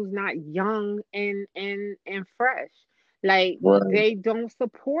anybody who's not young and fresh. Like right, they don't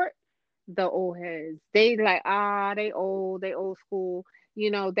support the old heads. They like they old school.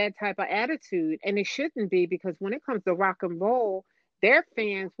 That type of attitude, and it shouldn't be because when it comes to rock and roll, their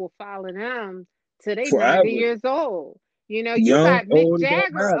fans will follow them till they 90 forever, years old. You young, got Mick old, it don't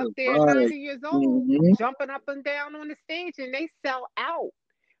Jagger matter. up there, Right, 90 years old, hmm jumping up and down on the stage, and they sell out.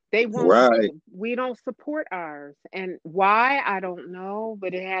 They won't. right. We don't support ours, and why I don't know,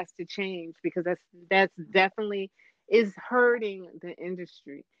 but it has to change because that's definitely is hurting the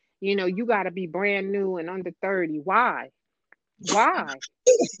industry. You got to be brand new and under 30. Why? Why?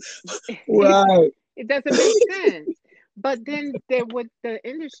 Right. It doesn't make sense. But then what the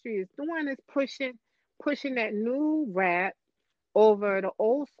industry is doing is pushing that new rap over the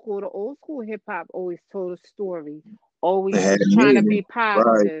old school. The old school hip hop always told a story, It always had was trying to meaning. be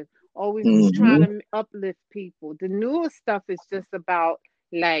Right. positive, always was trying hmm to uplift people. The newer stuff is just about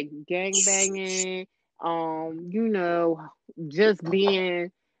like gang banging, just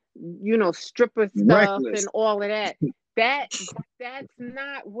being, stripper stuff and Reckless. all of that. That that's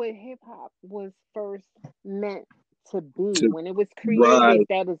not what hip hop was first meant to be. To, When it was created, right.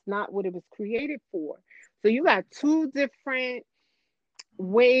 that is not what it was created for. So you got two different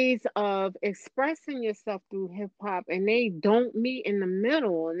ways of expressing yourself through hip hop, and they don't meet in the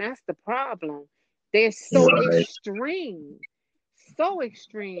middle, and that's the problem. They're so Right. extreme, so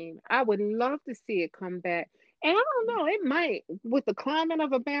extreme. I would love to see it come back, and I don't know, it might with the climate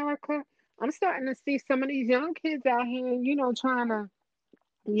of America. I'm starting to see some of these young kids out here, trying to,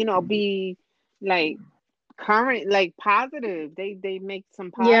 be like current, like positive. They make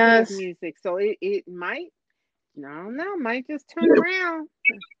some positive Yes. music, so it might. I don't know, might just turn Yeah. around.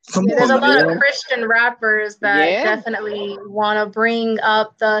 Come Yeah, there's on, a lot of man. Christian rappers that Yeah. definitely want to bring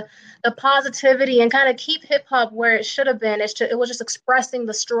up the positivity and kind of keep hip hop where it should have been. It was just expressing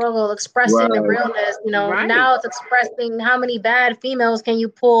the struggle, expressing the Right. realness. Right. Now it's expressing how many bad females can you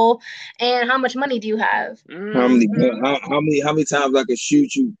pull and how much money do you have. How many Mm-hmm. how many times I can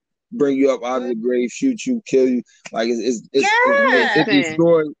shoot you, bring you up out of the grave, shoot you, kill you? Like it's Yeah. the Listen.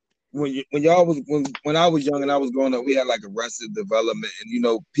 story. When y'all was when I was young and I was growing up, we had like Arrested Development,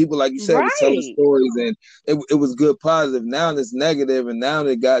 and people like you said was telling Right. stories, and it was good, positive. Now it's negative, and now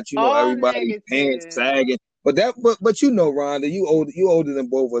they got All everybody's pants negative. sagging. But Rhonda, you older than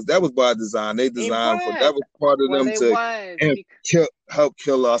both of us. That was by design. They It designed for that was. was part of Well, them it to was and help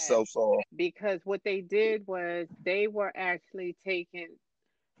kill yeah, ourselves all. because what they did was they were actually taking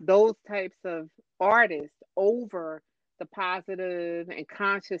those types of artists over the positive and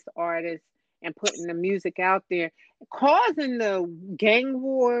conscious artists and putting the music out there, causing the gang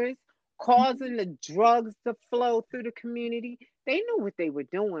wars, causing the drugs to flow through the community. They knew what they were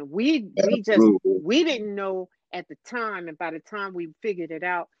doing. Absolutely. We didn't know at the time, and by the time we figured it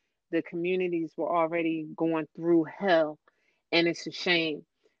out, the communities were already going through hell. And it's a shame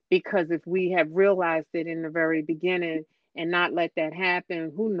because if we had realized it in the very beginning and not let that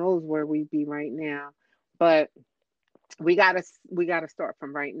happen, who knows where we'd be right now. But we gotta start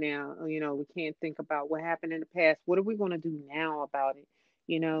from right now. We can't think about what happened in the past. What are we gonna do now about it?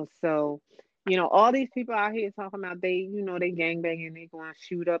 So all these people out here talking about they gang banging, they gonna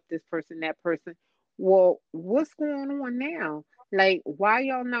shoot up this person, that person. Well, what's going on now? Like, why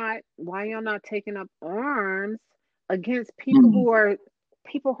y'all not taking up arms against Mm.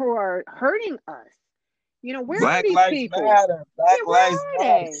 people who are hurting us? Where are Black these lives people? matter. Yeah, Black where lives are they?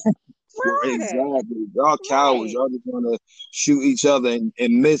 matter. Where are they? Exactly. Y'all cowards. Right. Y'all just want to shoot each other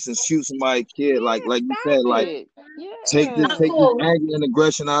and miss and shoot somebody kid. Like Yeah, like you stop said, like it. Not take Yeah. this cool. anger and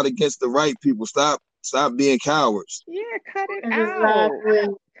aggression out against the right people. Stop being cowards. Yeah, cut it out.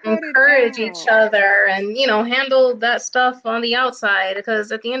 Exactly. Cut it Encourage each out. other and, handle that stuff on the outside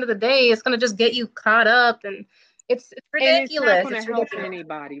because at the end of the day, it's going to just get you caught up and it's And it's not ridiculous. going to It's help ridiculous.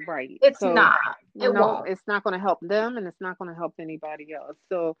 anybody, right? It's So, not. It no, won't. it's not going to help them and it's not going to help anybody else.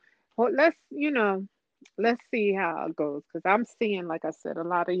 So, well, let's see how it goes because I'm seeing, like I said, a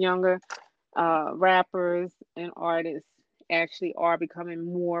lot of younger rappers and artists actually are becoming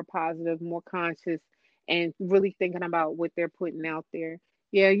more positive, more conscious, and really thinking about what they're putting out there.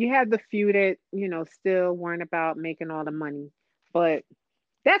 Yeah, you have the few that, still worrying about making all the money, but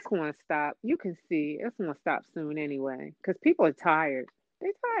that's going to stop. You can see it's going to stop soon anyway because people are tired.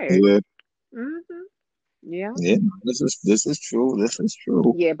 They're tired. Yeah, Hmm. Yeah. yeah. This is true. This is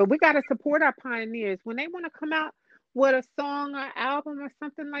true. Yeah, but we got to support our pioneers. When they want to come out with a song or album or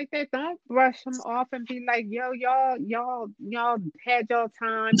something like that, don't brush them off and be like, yo, y'all had your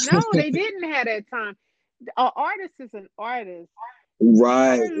time. No, they didn't have that time. An artist is an artist.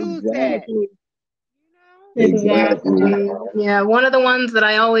 Right. Never lose that. Exactly. You know? Exactly. Exactly. Yeah, one of the ones that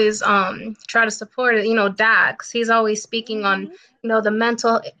I always try to support is, Dax. He's always speaking on, Hmm. the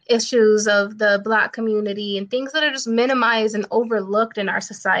mental issues of the Black community and things that are just minimized and overlooked in our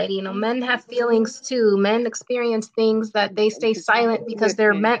society. Men have feelings too. Men experience things that they stay silent because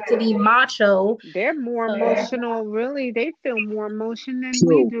they're Listen, meant to be macho. they're more So, emotional, really. They feel more emotion than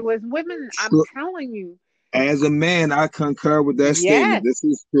we True. do as women. I'm True. telling you. As a man, I concur with that statement. Yes. This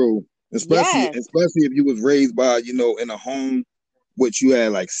is true. Especially Yes. especially if you was raised by, in a home which you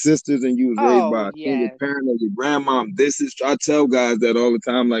had like sisters and you was raised Oh, by a single yes. parent or your grandmom. I tell guys that all the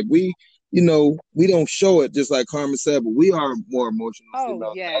time. Like we don't show it just like Carmen said, but we are more emotional Oh,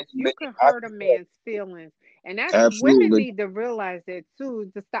 females. And yes. as a man, You can I hurt a man's feelings. And that's women absolutely. need to realize that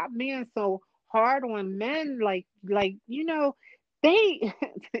too, to stop being so hard on men. Like, they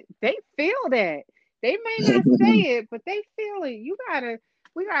they feel that. They may not say it, but they feel it.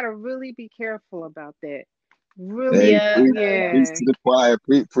 We gotta really be careful about that. Hey, Really, yeah. preach yeah. to the choir,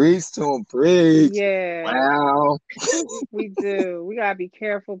 preach to them, preach. Yeah. Wow. We do. We gotta be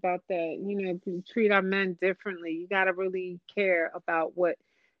careful about that. To treat our men differently. You gotta really care about what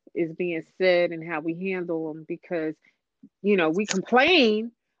is being said and how we handle them because we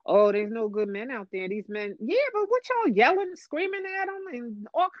complain. Oh, there's no good men out there. These men, yeah, but what y'all yelling, screaming at them, and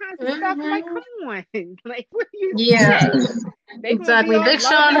all kinds of stuff? Like, Hmm. come on, like, what do you Yeah, expect? They gonna be exactly. all loving.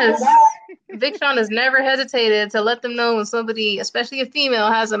 Vic Sean has never hesitated to let them know when somebody, especially a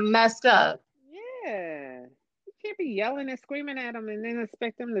female, has a messed up. Yeah. You can't be yelling and screaming at them and then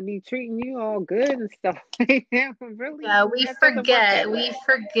expect them to be treating you all good and stuff like that. Really, Yeah, that doesn't work that we way.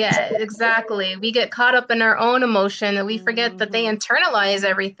 forget exactly. We get caught up in our own emotion and we forget that they Hmm. internalize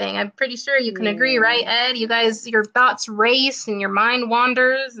everything. I'm pretty sure you can agree, right, Yeah. Ed? You guys, your thoughts race and your mind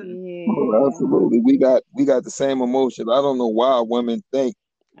wanders and Oh, Yeah. absolutely. We got the same emotions. I don't know why women think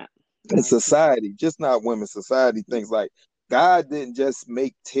I, in I can't. society, just not women, society thinks like God didn't just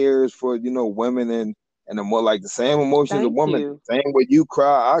make tears for, women and the more like the same emotions of Thank women, you. same way you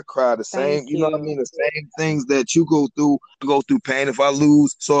cry, I cry the same, Thank you know what I mean? you. The same things that you go through, I go through pain. If I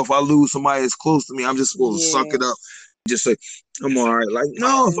lose somebody that's close to me, I'm just supposed to suck it Yeah. up. Just say, I'm all right. Like,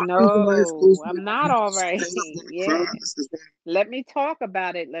 no, if I lose somebody that's close No, to me, I'm not all right. this is gonna cry. Yeah. This is Let me talk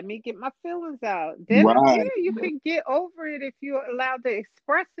about it. Let me get my feelings out. Then, gonna yeah, right. you can get over it if you're allowed to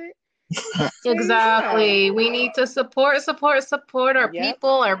express it. There you go. exactly. We need to support our Yep. people,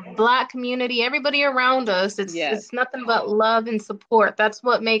 our Black community, everybody around us. Yes. It's nothing but love and support. That's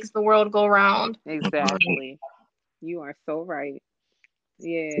what makes the world go round. Exactly. You are so right.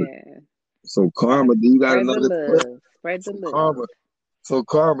 Yeah. So Gotta Karma, do you got spread the another clip? love. Spread the So love. Karma, So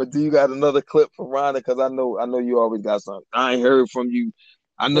Karma, do you got another clip for Rhonda? Because I know you always got something. I ain't heard from you.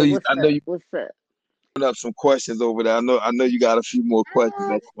 I know Well, you. what's I know up? you What's up? put up some questions over there. I know you got a few more questions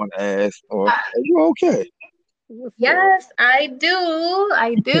Uh, that you want to ask. Or are you okay? What's up? yes, I do.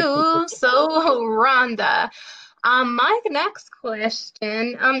 I do. So, Rhonda, my next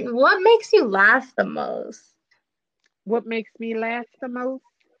question, what makes you laugh the most? What makes me laugh the most?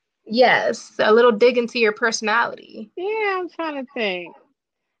 Yes, a little dig into your personality. Yeah, I'm trying to think.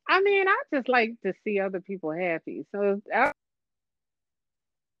 I mean, I just like to see other people happy. So, I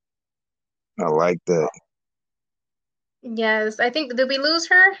like that. Yes, I think, did we lose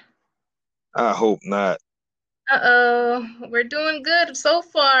her? I hope not. Uh-oh, we're doing good so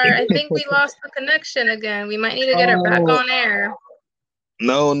far. I think we lost the connection again. We might need to get her back Oh, on air.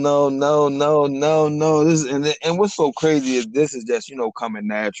 no, no, no, no, no, no. This and what's so crazy is this is just coming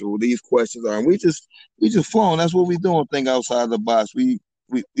natural. These questions are, and we just flowing. That's what we doing. Think outside the box. We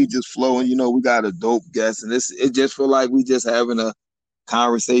just flowing. We got a dope guest, and it just feel like we just having a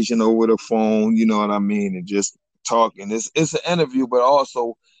conversation over the phone. You know what I mean? And just talking. It's an interview, but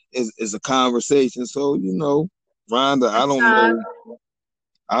also is a conversation. So Rhonda, Exactly.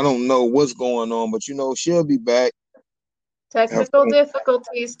 I don't know what's going on, but she'll be back. Her Technical phone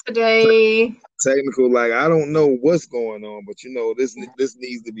difficulties today. technical, like I don't know what's going on, but this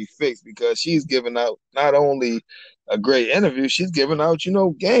needs to be fixed because she's giving out not only a great interview, she's giving out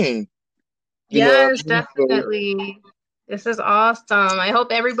game. You know what Yes, I mean? So definitely. This is awesome. I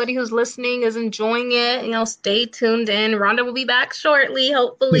hope everybody who's listening is enjoying it. Stay tuned in. Rhonda will be back shortly,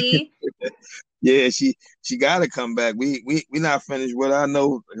 hopefully. yeah, she got to come back. We not finished. What I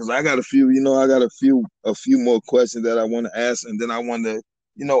know because I got a few. I got a few more questions that I want to ask, and then I want to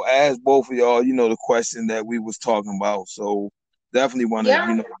ask both of y'all. The question that we was talking about. So definitely want to Yeah,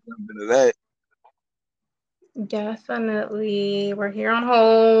 jump into that. definitely. We're here on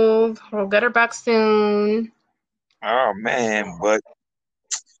hold. We'll get her back soon. Oh man, but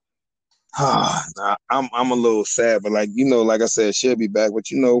nah, I'm a little sad, but like I said, she'll be back. But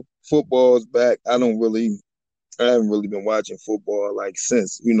football's back. I haven't really been watching football like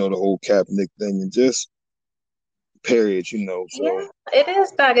since the whole Kaepernick thing and just period. Yeah, So it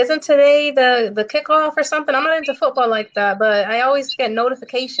is back. Isn't today the kickoff or something? I'm not into football like that, but I always get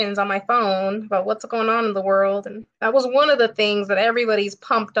notifications on my phone about what's going on in the world, and that was one of the things that everybody's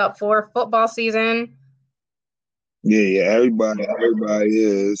pumped up for football season. yeah, everybody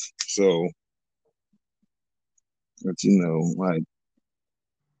is. So, but like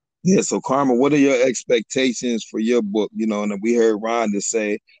yeah. So Karma, what are your expectations for your book? And we heard Rhonda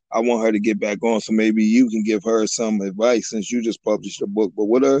say I want her to get back on, so maybe you can give her some advice since you just published a book. But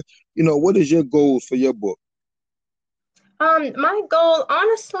what is your goals for your book? My goal,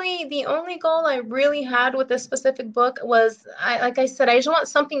 honestly, the only goal I really had with this specific book was, like I said, I just want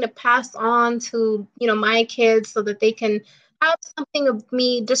something to pass on to, my kids so that they can have something of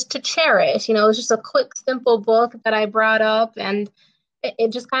me just to cherish. It's just a quick, simple book that I brought up, and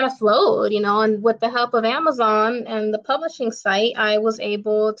it just kind of flowed. And with the help of Amazon and the publishing site, I was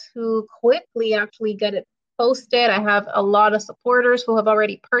able to quickly actually get it posted. I have a lot of supporters who have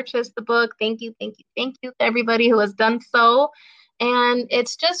already purchased the book. Thank you, thank you, thank you to everybody who has done so. And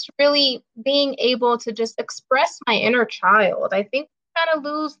it's just really being able to just express my inner child. I think we kind of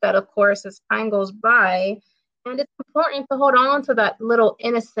lose that, of course, as time goes by. And it's important to hold on to that little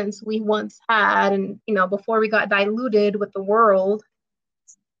innocence we once had and, before we got diluted with the world.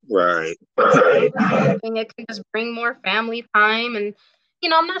 Right. Hoping it could just bring more family time. And,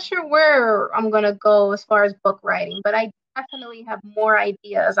 I'm not sure where I'm going to go as far as book writing, but I definitely have more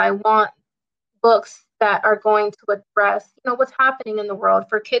ideas. I want books that are going to address, what's happening in the world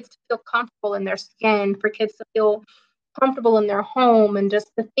for kids to feel comfortable in their skin, for kids to feel comfortable in their home, and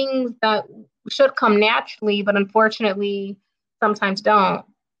just the things that should come naturally, but unfortunately sometimes don't.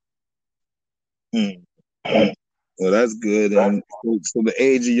 Hmm. Well, that's good. And so the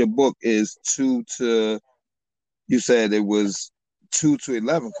age of your book is two to. You said it was 2 to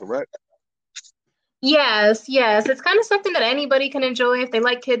 11, correct? Yes, yes. It's kind of something that anybody can enjoy if they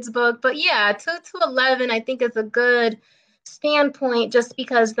like kids' book. But yeah, 2 to 11, I think is a good standpoint just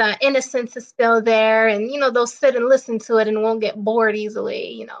because the innocence is still there and they'll sit and listen to it and won't get bored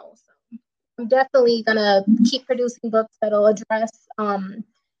easily. So I'm definitely gonna keep producing books that'll address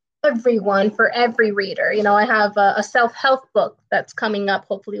everyone for every reader. I have a self-help book that's coming up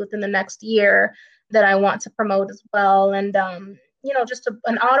hopefully within the next year that I want to promote as well. And just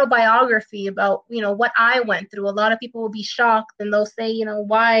an autobiography about, what I went through. A lot of people will be shocked and they'll say,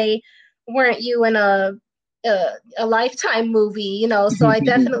 why weren't you in a Lifetime movie? So I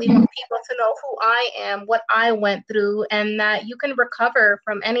definitely want people to know who I am, what I went through, and that you can recover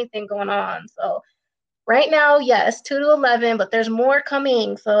from anything going on. So right now, yes, 2 to 11, but there's more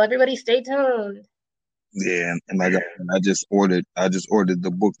coming. So everybody stay tuned. Yeah, and like I just ordered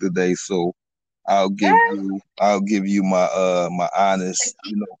the book today, so Yes. I'll give you my honest,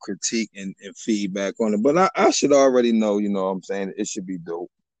 critique and feedback on it. But I should already know, what I'm saying it should be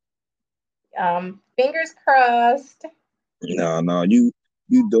dope. Fingers crossed. No, no, you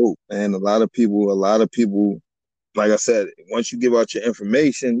dope. And a lot of people, like I said, once you give out your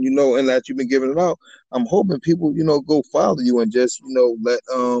information, and that you've been giving it out, I'm hoping people, go follow you and just, let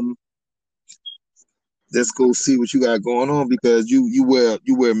Let's go see what you got going on because you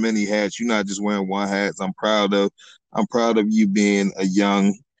wear many hats. You're not just wearing one hat. So I'm proud of you being a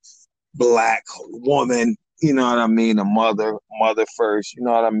young Black woman. You know what I mean? A mother first. You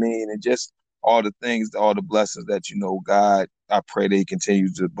know what I mean? And just all the things, all the blessings that God. I pray they continue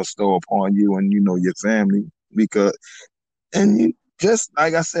to bestow upon you and your family because and you just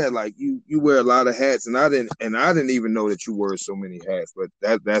like I said, like you wear a lot of hats, and I didn't even know that you wear so many hats, but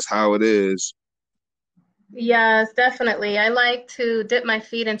that's how it is. Yes, definitely. I like to dip my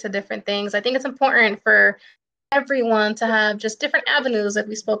feet into different things. I think it's important for everyone to have just different avenues that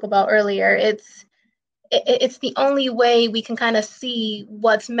we spoke about earlier. It's the only way we can kind of see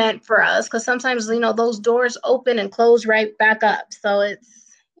what's meant for us because sometimes those doors open and close right back up. So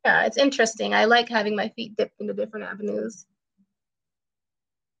it's interesting. I like having my feet dipped into different avenues.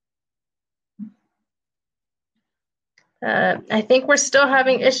 I think we're still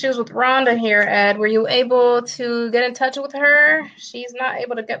having issues with Rhonda here, Ed. Were you able to get in touch with her? She's not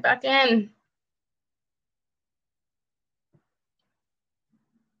able to get back in.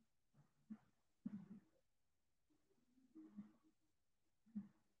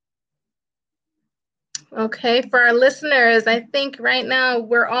 Okay, for our listeners, I think right now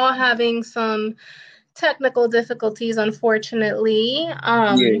we're all having some technical difficulties, unfortunately.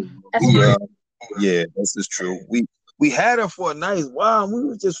 Yeah, As far yeah, yeah. This is true. We had her for a nice while. And we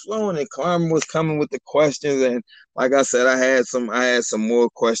were just flowing, and Carmen was coming with the questions, and like I said, I had some more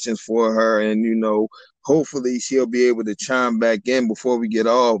questions for her, and hopefully she'll be able to chime back in before we get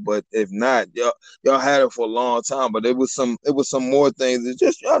off. But if not, y'all had her for a long time. But it was some more things. It's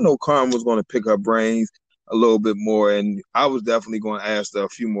just y'all know Carmen was going to pick her brains a little bit more, and I was definitely going to ask her a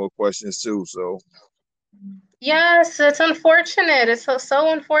few more questions too. So. Yes, it's unfortunate. It's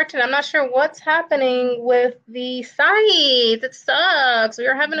so unfortunate. I'm not sure what's happening with the site. It sucks. We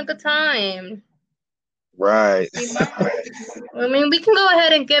were having a good time. Right. We might, I mean, we can go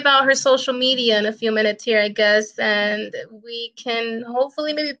ahead and give out her social media in a few minutes here, I guess, and we can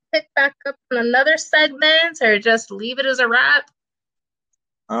hopefully maybe pick back up on another segment or just leave it as a wrap.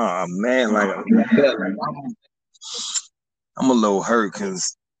 Oh man, like I'm a little hurt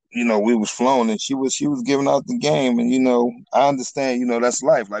because we was flown and she was giving out the game, and I understand, that's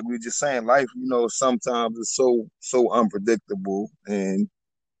life. Like we were just saying, life, sometimes is so unpredictable, and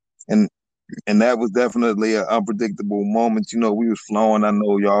and that was definitely an unpredictable moment. We was flowing. I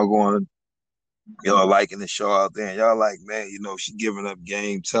know y'all liking the show out there, and y'all like, man, she giving up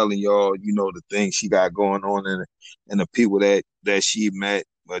game, telling y'all, the things she got going on and the people that she met.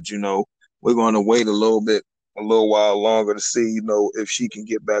 But we're going to wait a little while longer to see, if she can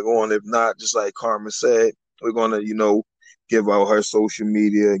get back on. If not, just like Carmen said, we're going to, give out her social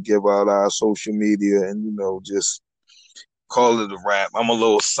media, give out our social media, and just call it a wrap. I'm a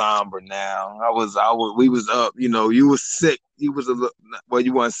little somber now. We was up. You was sick. You was a little, well,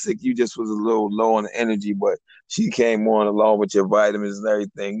 you weren't sick. You just was a little low on energy, but she came on along with your vitamins and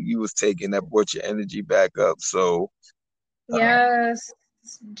everything. You was taking that, brought your energy back up. So, Yes,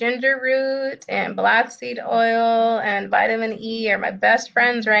 ginger root and black seed oil and vitamin E are my best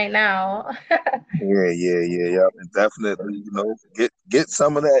friends right now. yeah. And definitely, get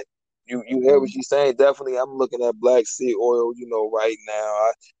some of that. You hear what she's saying? Definitely, I'm looking at black seed oil. Right now,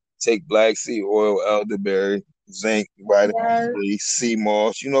 I take black seed oil, elderberry, zinc, vitamin Yes. C, sea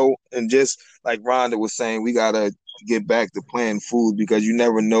moss. And just like Rhonda was saying, we gotta get back to playing food because you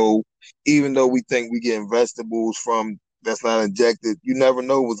never know. Even though we think we getting vegetables from that's not injected, you never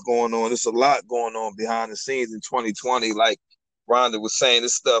know what's going on. There's a lot going on behind the scenes in 2020. Like Rhonda was saying,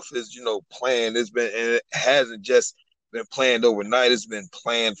 this stuff is, planned. And it hasn't just been planned overnight. It's been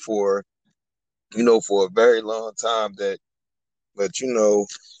planned for a very long time. But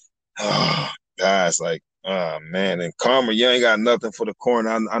oh, guys, like, oh man, and Karma, you ain't got nothing for the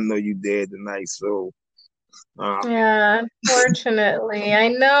corner. I know you dead tonight, so uh, Yeah, unfortunately. I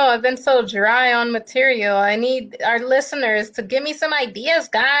know I've been so dry on material. I need our listeners to give me some ideas,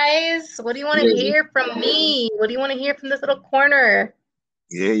 guys. What do you want to yeah, hear from me? What do you want to hear from this little corner?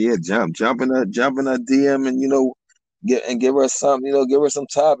 yeah, jump in her DM, and give her something, give her some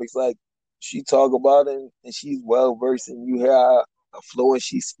topics like she talk about it, and she's well versed, and you hear how fluent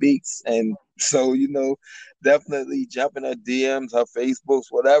she speaks, and so definitely jump in her DMs, her Facebooks,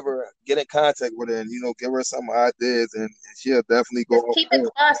 whatever, get in contact with her, and give her some ideas, and she'll definitely go Just on keep it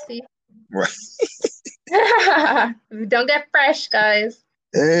point. classy. Right. Don't get fresh, guys.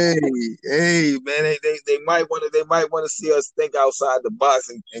 Hey, hey, man, they might want to see us think outside the box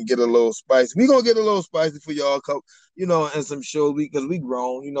and get a little spicy. We gonna get a little spicy for y'all, and some shows because we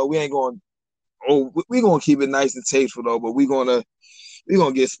grown. We ain't going. Oh, we gonna keep it nice and tasteful though, but we gonna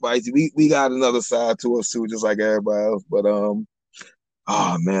gonna get spicy. We got another side to us too, just like everybody else. But oh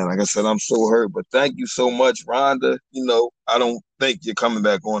man, like I said, I'm so hurt. But thank you so much, Rhonda. You know, I don't think you're coming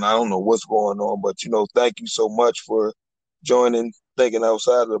back on. I don't know what's going on, but you know, thank you so much for joining, thinking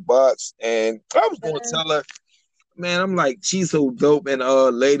outside of the box. And I was gonna tell her, man, I'm like, she's so dope. And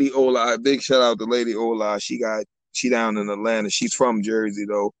Lady Ola, big shout out to Lady Ola. She down in Atlanta. She's from Jersey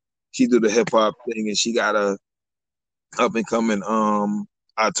though. She do the hip hop thing, and she got a up and coming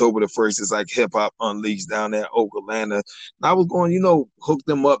October the 1st is like Hip Hop Unleashed down there in Oak, Atlanta. And I was going, you know, hook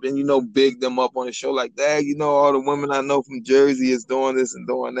them up and, you know, big them up on the show like that. You know, all the women I know from Jersey is doing this and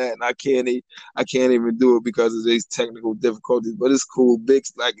doing that. And I can't even do it because of these technical difficulties, but it's cool. Big,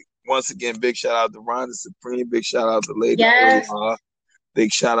 like, once again, big shout out to Rhonda Supreme. Big shout out to Lady Yes. Ola.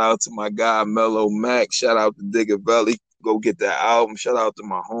 Big shout out to my guy, Mellow Mac. Shout out to Digger Belly. Go get that album. Shout out to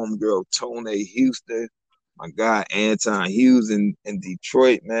my homegirl, Tony Houston. My guy, Anton Hughes in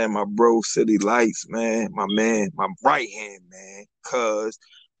Detroit, man. My bro, City Lights, man. My man, my right hand man. Cuz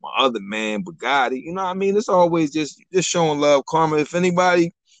my other man, Bugatti. You know what I mean? It's always just showing love. Karma, if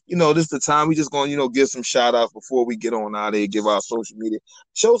anybody, you know, this is the time we just going to, you know, give some shout outs before we get on out there, give our social media.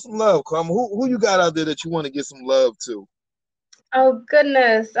 Show some love, Karma. Who you got out there that you want to give some love to? Oh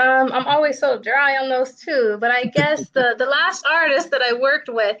goodness, I'm always so dry on those too. But I guess the last artist that I worked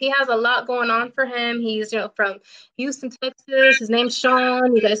with, he has a lot going on for him. He's from Houston, Texas. His name's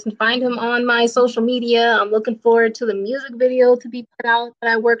Sean. You guys can find him on my social media. I'm looking forward to the music video to be put out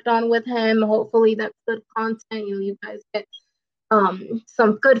that I worked on with him. Hopefully that's good content. You guys get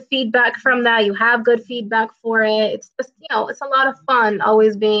some good feedback from that. You have good feedback for it. It's just it's a lot of fun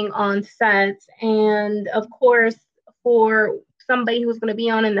always being on set, and of course for somebody who's going to be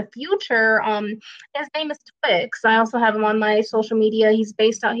on in the future. His name is Twix. I also have him on my social media. He's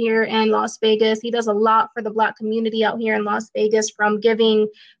based out here in Las Vegas. He does a lot for the Black community out here in Las Vegas, from giving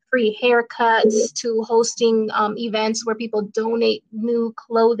free haircuts to hosting events where people donate new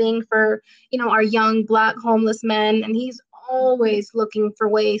clothing for, our young Black homeless men. And he's always looking for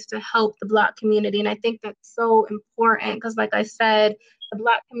ways to help the Black community. And I think that's so important because, like I said, the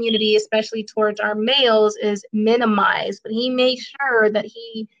Black community, especially towards our males, is minimized. But he makes sure that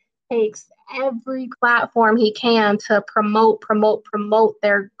he takes every platform he can to promote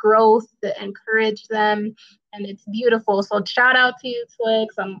their growth, to encourage them. And it's beautiful. So shout out to you,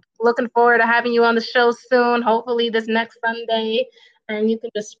 Twix. I'm looking forward to having you on the show soon, hopefully this next Sunday. And you can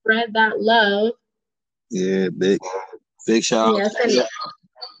just spread that love. Yeah, big shout out. Yes,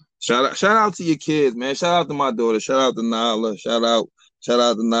 Shout out to your kids, man. Shout out to my daughter. Shout out to Nala. Shout out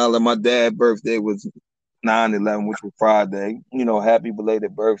to Nala. My dad's birthday was 9/11, which was Friday. Happy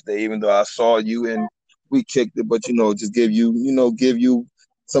belated birthday, even though I saw you and we kicked it, but just give you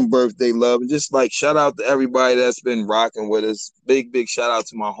some birthday love. And just like shout out to everybody that's been rocking with us. Big shout out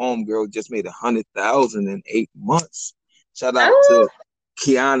to my homegirl, just made 100,000 in 8 months. Shout out to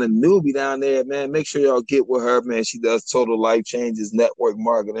Kiana Newby down there, man. Make sure y'all get with her, man. She does Total Life Changes network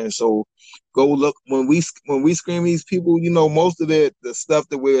marketing. So go look when we scream these people, most of the stuff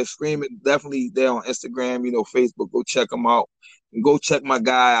that we're screaming, definitely there on Instagram, Facebook. Go check them out. And go check my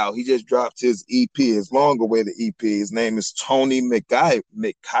guy out. He just dropped his EP, his long awaited EP. His name is Tony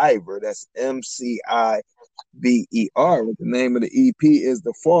McIver. That's MCIVER. The name of the EP is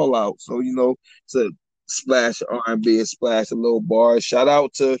The Fallout. So, it's a splash of R&B, a splash of little bars. Shout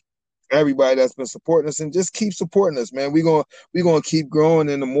out to everybody that's been supporting us, and just keep supporting us, man. We're gonna keep growing,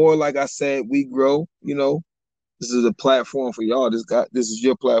 and the more, like I said, we grow, this is a platform for y'all. This is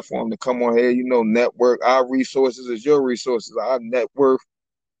your platform to come on here, network. Our resources is your resources. Our net worth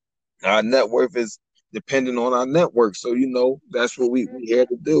is dependent on our network. So that's what we here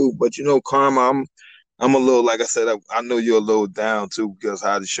to do. But Karma, I'm a little, like I said, I know you're a little down too because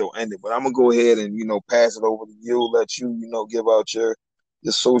how the show ended. But I'm gonna go ahead and pass it over to you. Let you give out your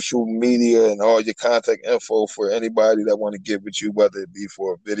social media and all your contact info for anybody that want to get with you, whether it be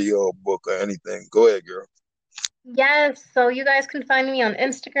for a video, a book, or anything. Go ahead, girl. Yes, so you guys can find me on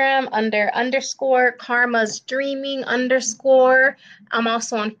Instagram under _karmasdreaming_. I'm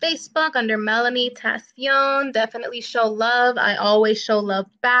also on Facebook under Melanie Tassion. Definitely show love. I always show love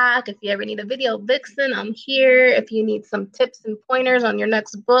back. If you ever need a video vixen, I'm here. If you need some tips and pointers on your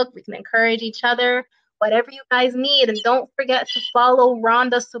next book, we can encourage each other. Whatever you guys need. And don't forget to follow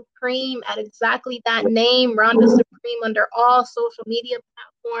Rhonda Supreme at exactly that name, Rhonda Supreme, under all social media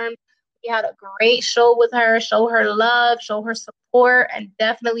platforms. We had a great show with her. Show her love, show her support, and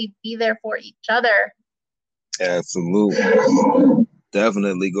definitely be there for each other. Absolutely.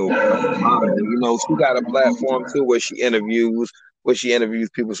 Definitely go. She got a platform too where she interviews where she interviews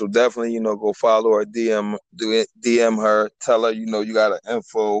people. So definitely, go follow her, DM her, tell her, you got an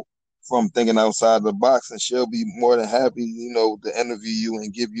info from Thinking Outside the Box, and she'll be more than happy, to interview you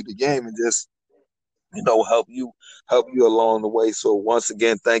and give you the game and just, help you along the way. So once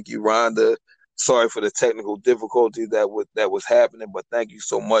again, thank you, Rhonda. Sorry for the technical difficulty that was happening, but thank you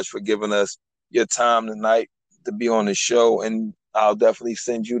so much for giving us your time tonight to be on the show. And I'll definitely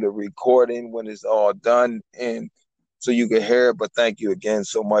send you the recording when it's all done, and so you can hear it. But thank you again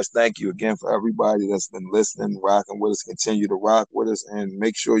so much. Thank you again for everybody that's been listening, rocking with us. Continue to rock with us, and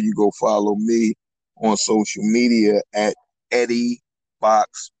make sure you go follow me on social media at Eddie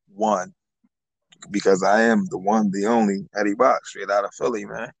Box One, because I am the one, the only Eddie Box, straight out of Philly,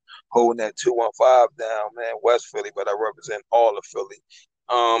 man. Holding that 215 down, man, West Philly, but I represent all of Philly.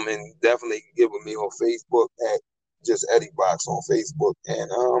 And definitely get with me on Facebook at just Eddie Box on Facebook.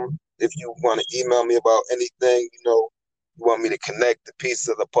 And if you want to email me about anything, you want me to connect the pieces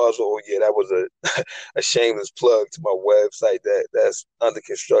of the puzzle, oh yeah, that was a a shameless plug to my website that's under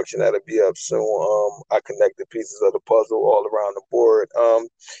construction. That'll be up soon. I connect the pieces of the puzzle all around the board.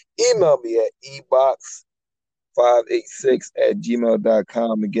 Email me at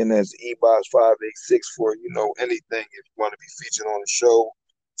ebox586@gmail.com. Again, that's ebox586 for, anything. If you want to be featured on the show,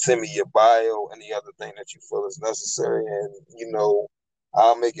 send me your bio, any other thing that you feel is necessary. And,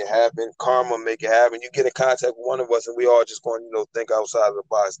 I'll make it happen. Karma make it happen. You get in contact with one of us, and we all just going, think outside of the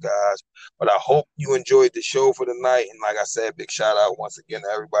box, guys. But I hope you enjoyed the show for the night. And like I said, big shout out once again to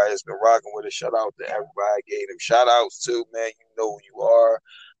everybody that's been rocking with us. Shout out to everybody I gave them shout outs to, man. You know who you are.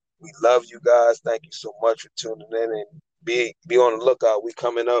 We love you guys. Thank you so much for tuning in, and be on the lookout. We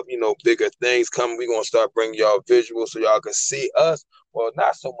coming up, bigger things coming. We gonna start bringing y'all visuals so y'all can see us. Well,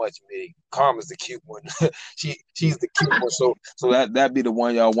 not so much me. Karma's the cute one. She's the cute one. So that be the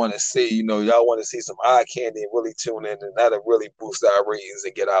one y'all want to see. Y'all want to see some eye candy and really tune in, and that'll really boost our ratings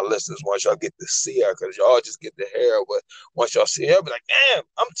and get our listeners once y'all get to see her. Because y'all just get the hair, but once y'all see her, be like, damn,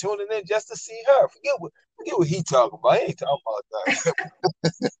 I'm tuning in just to see her. Forget what he talking about. He ain't talking about that.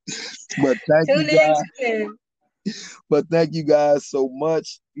 But thank you guys. But thank you guys so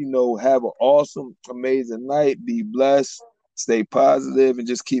much. Have an awesome, amazing night. Be blessed. Stay positive and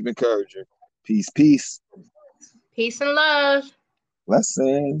just keep encouraging. Peace, peace. Peace and love.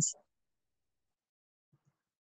 Blessings.